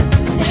for money.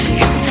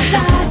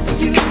 Lie for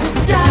you,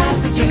 die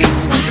for you.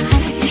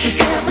 You can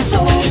sell my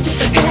soul to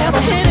the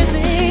devil.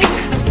 Anything,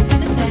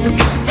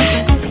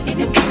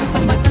 anything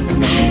for money.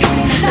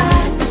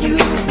 Lie for you,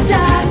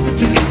 die for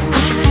you.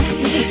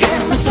 You can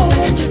sell my soul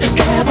to the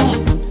devil.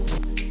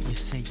 You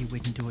say you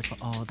wouldn't do it for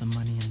all the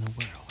money in the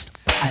world.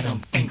 I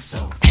don't think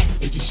so.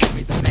 If you show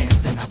me the man,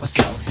 then I will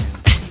sell him.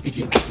 If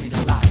you ask me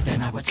to lie,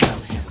 then I will tell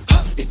him.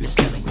 If you're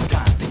stealing with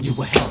God, then you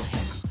will hell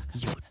him.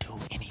 You would do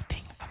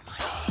anything for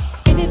money.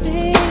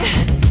 Anything,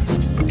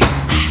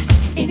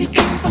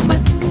 anything for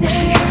money.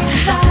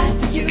 Lie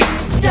for you,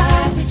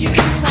 die for you.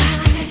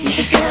 You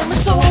can sell my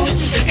soul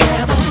to the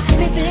devil.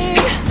 Anything,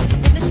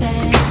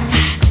 anything,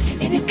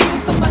 anything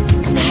for money.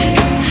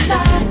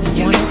 Lie for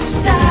you,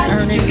 die for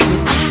Earn you. it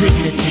with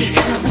dignity. You can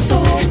sell my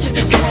soul to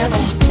the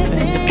devil.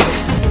 Anything,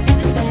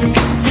 anything,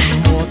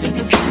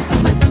 anything for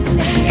money.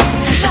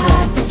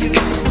 Lie for you,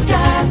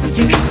 die for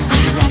you.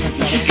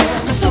 You can sell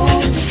my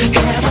soul to the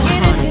devil.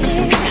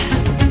 Anything,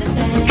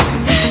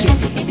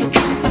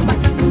 anything for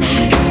money.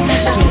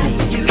 Lie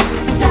for you,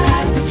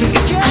 die for you.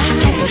 You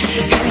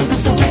can sell my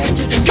soul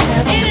to the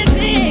devil.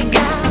 Anything,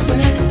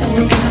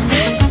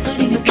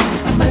 anything's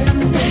for money.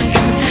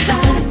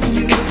 Lie for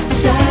you,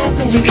 die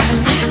for you.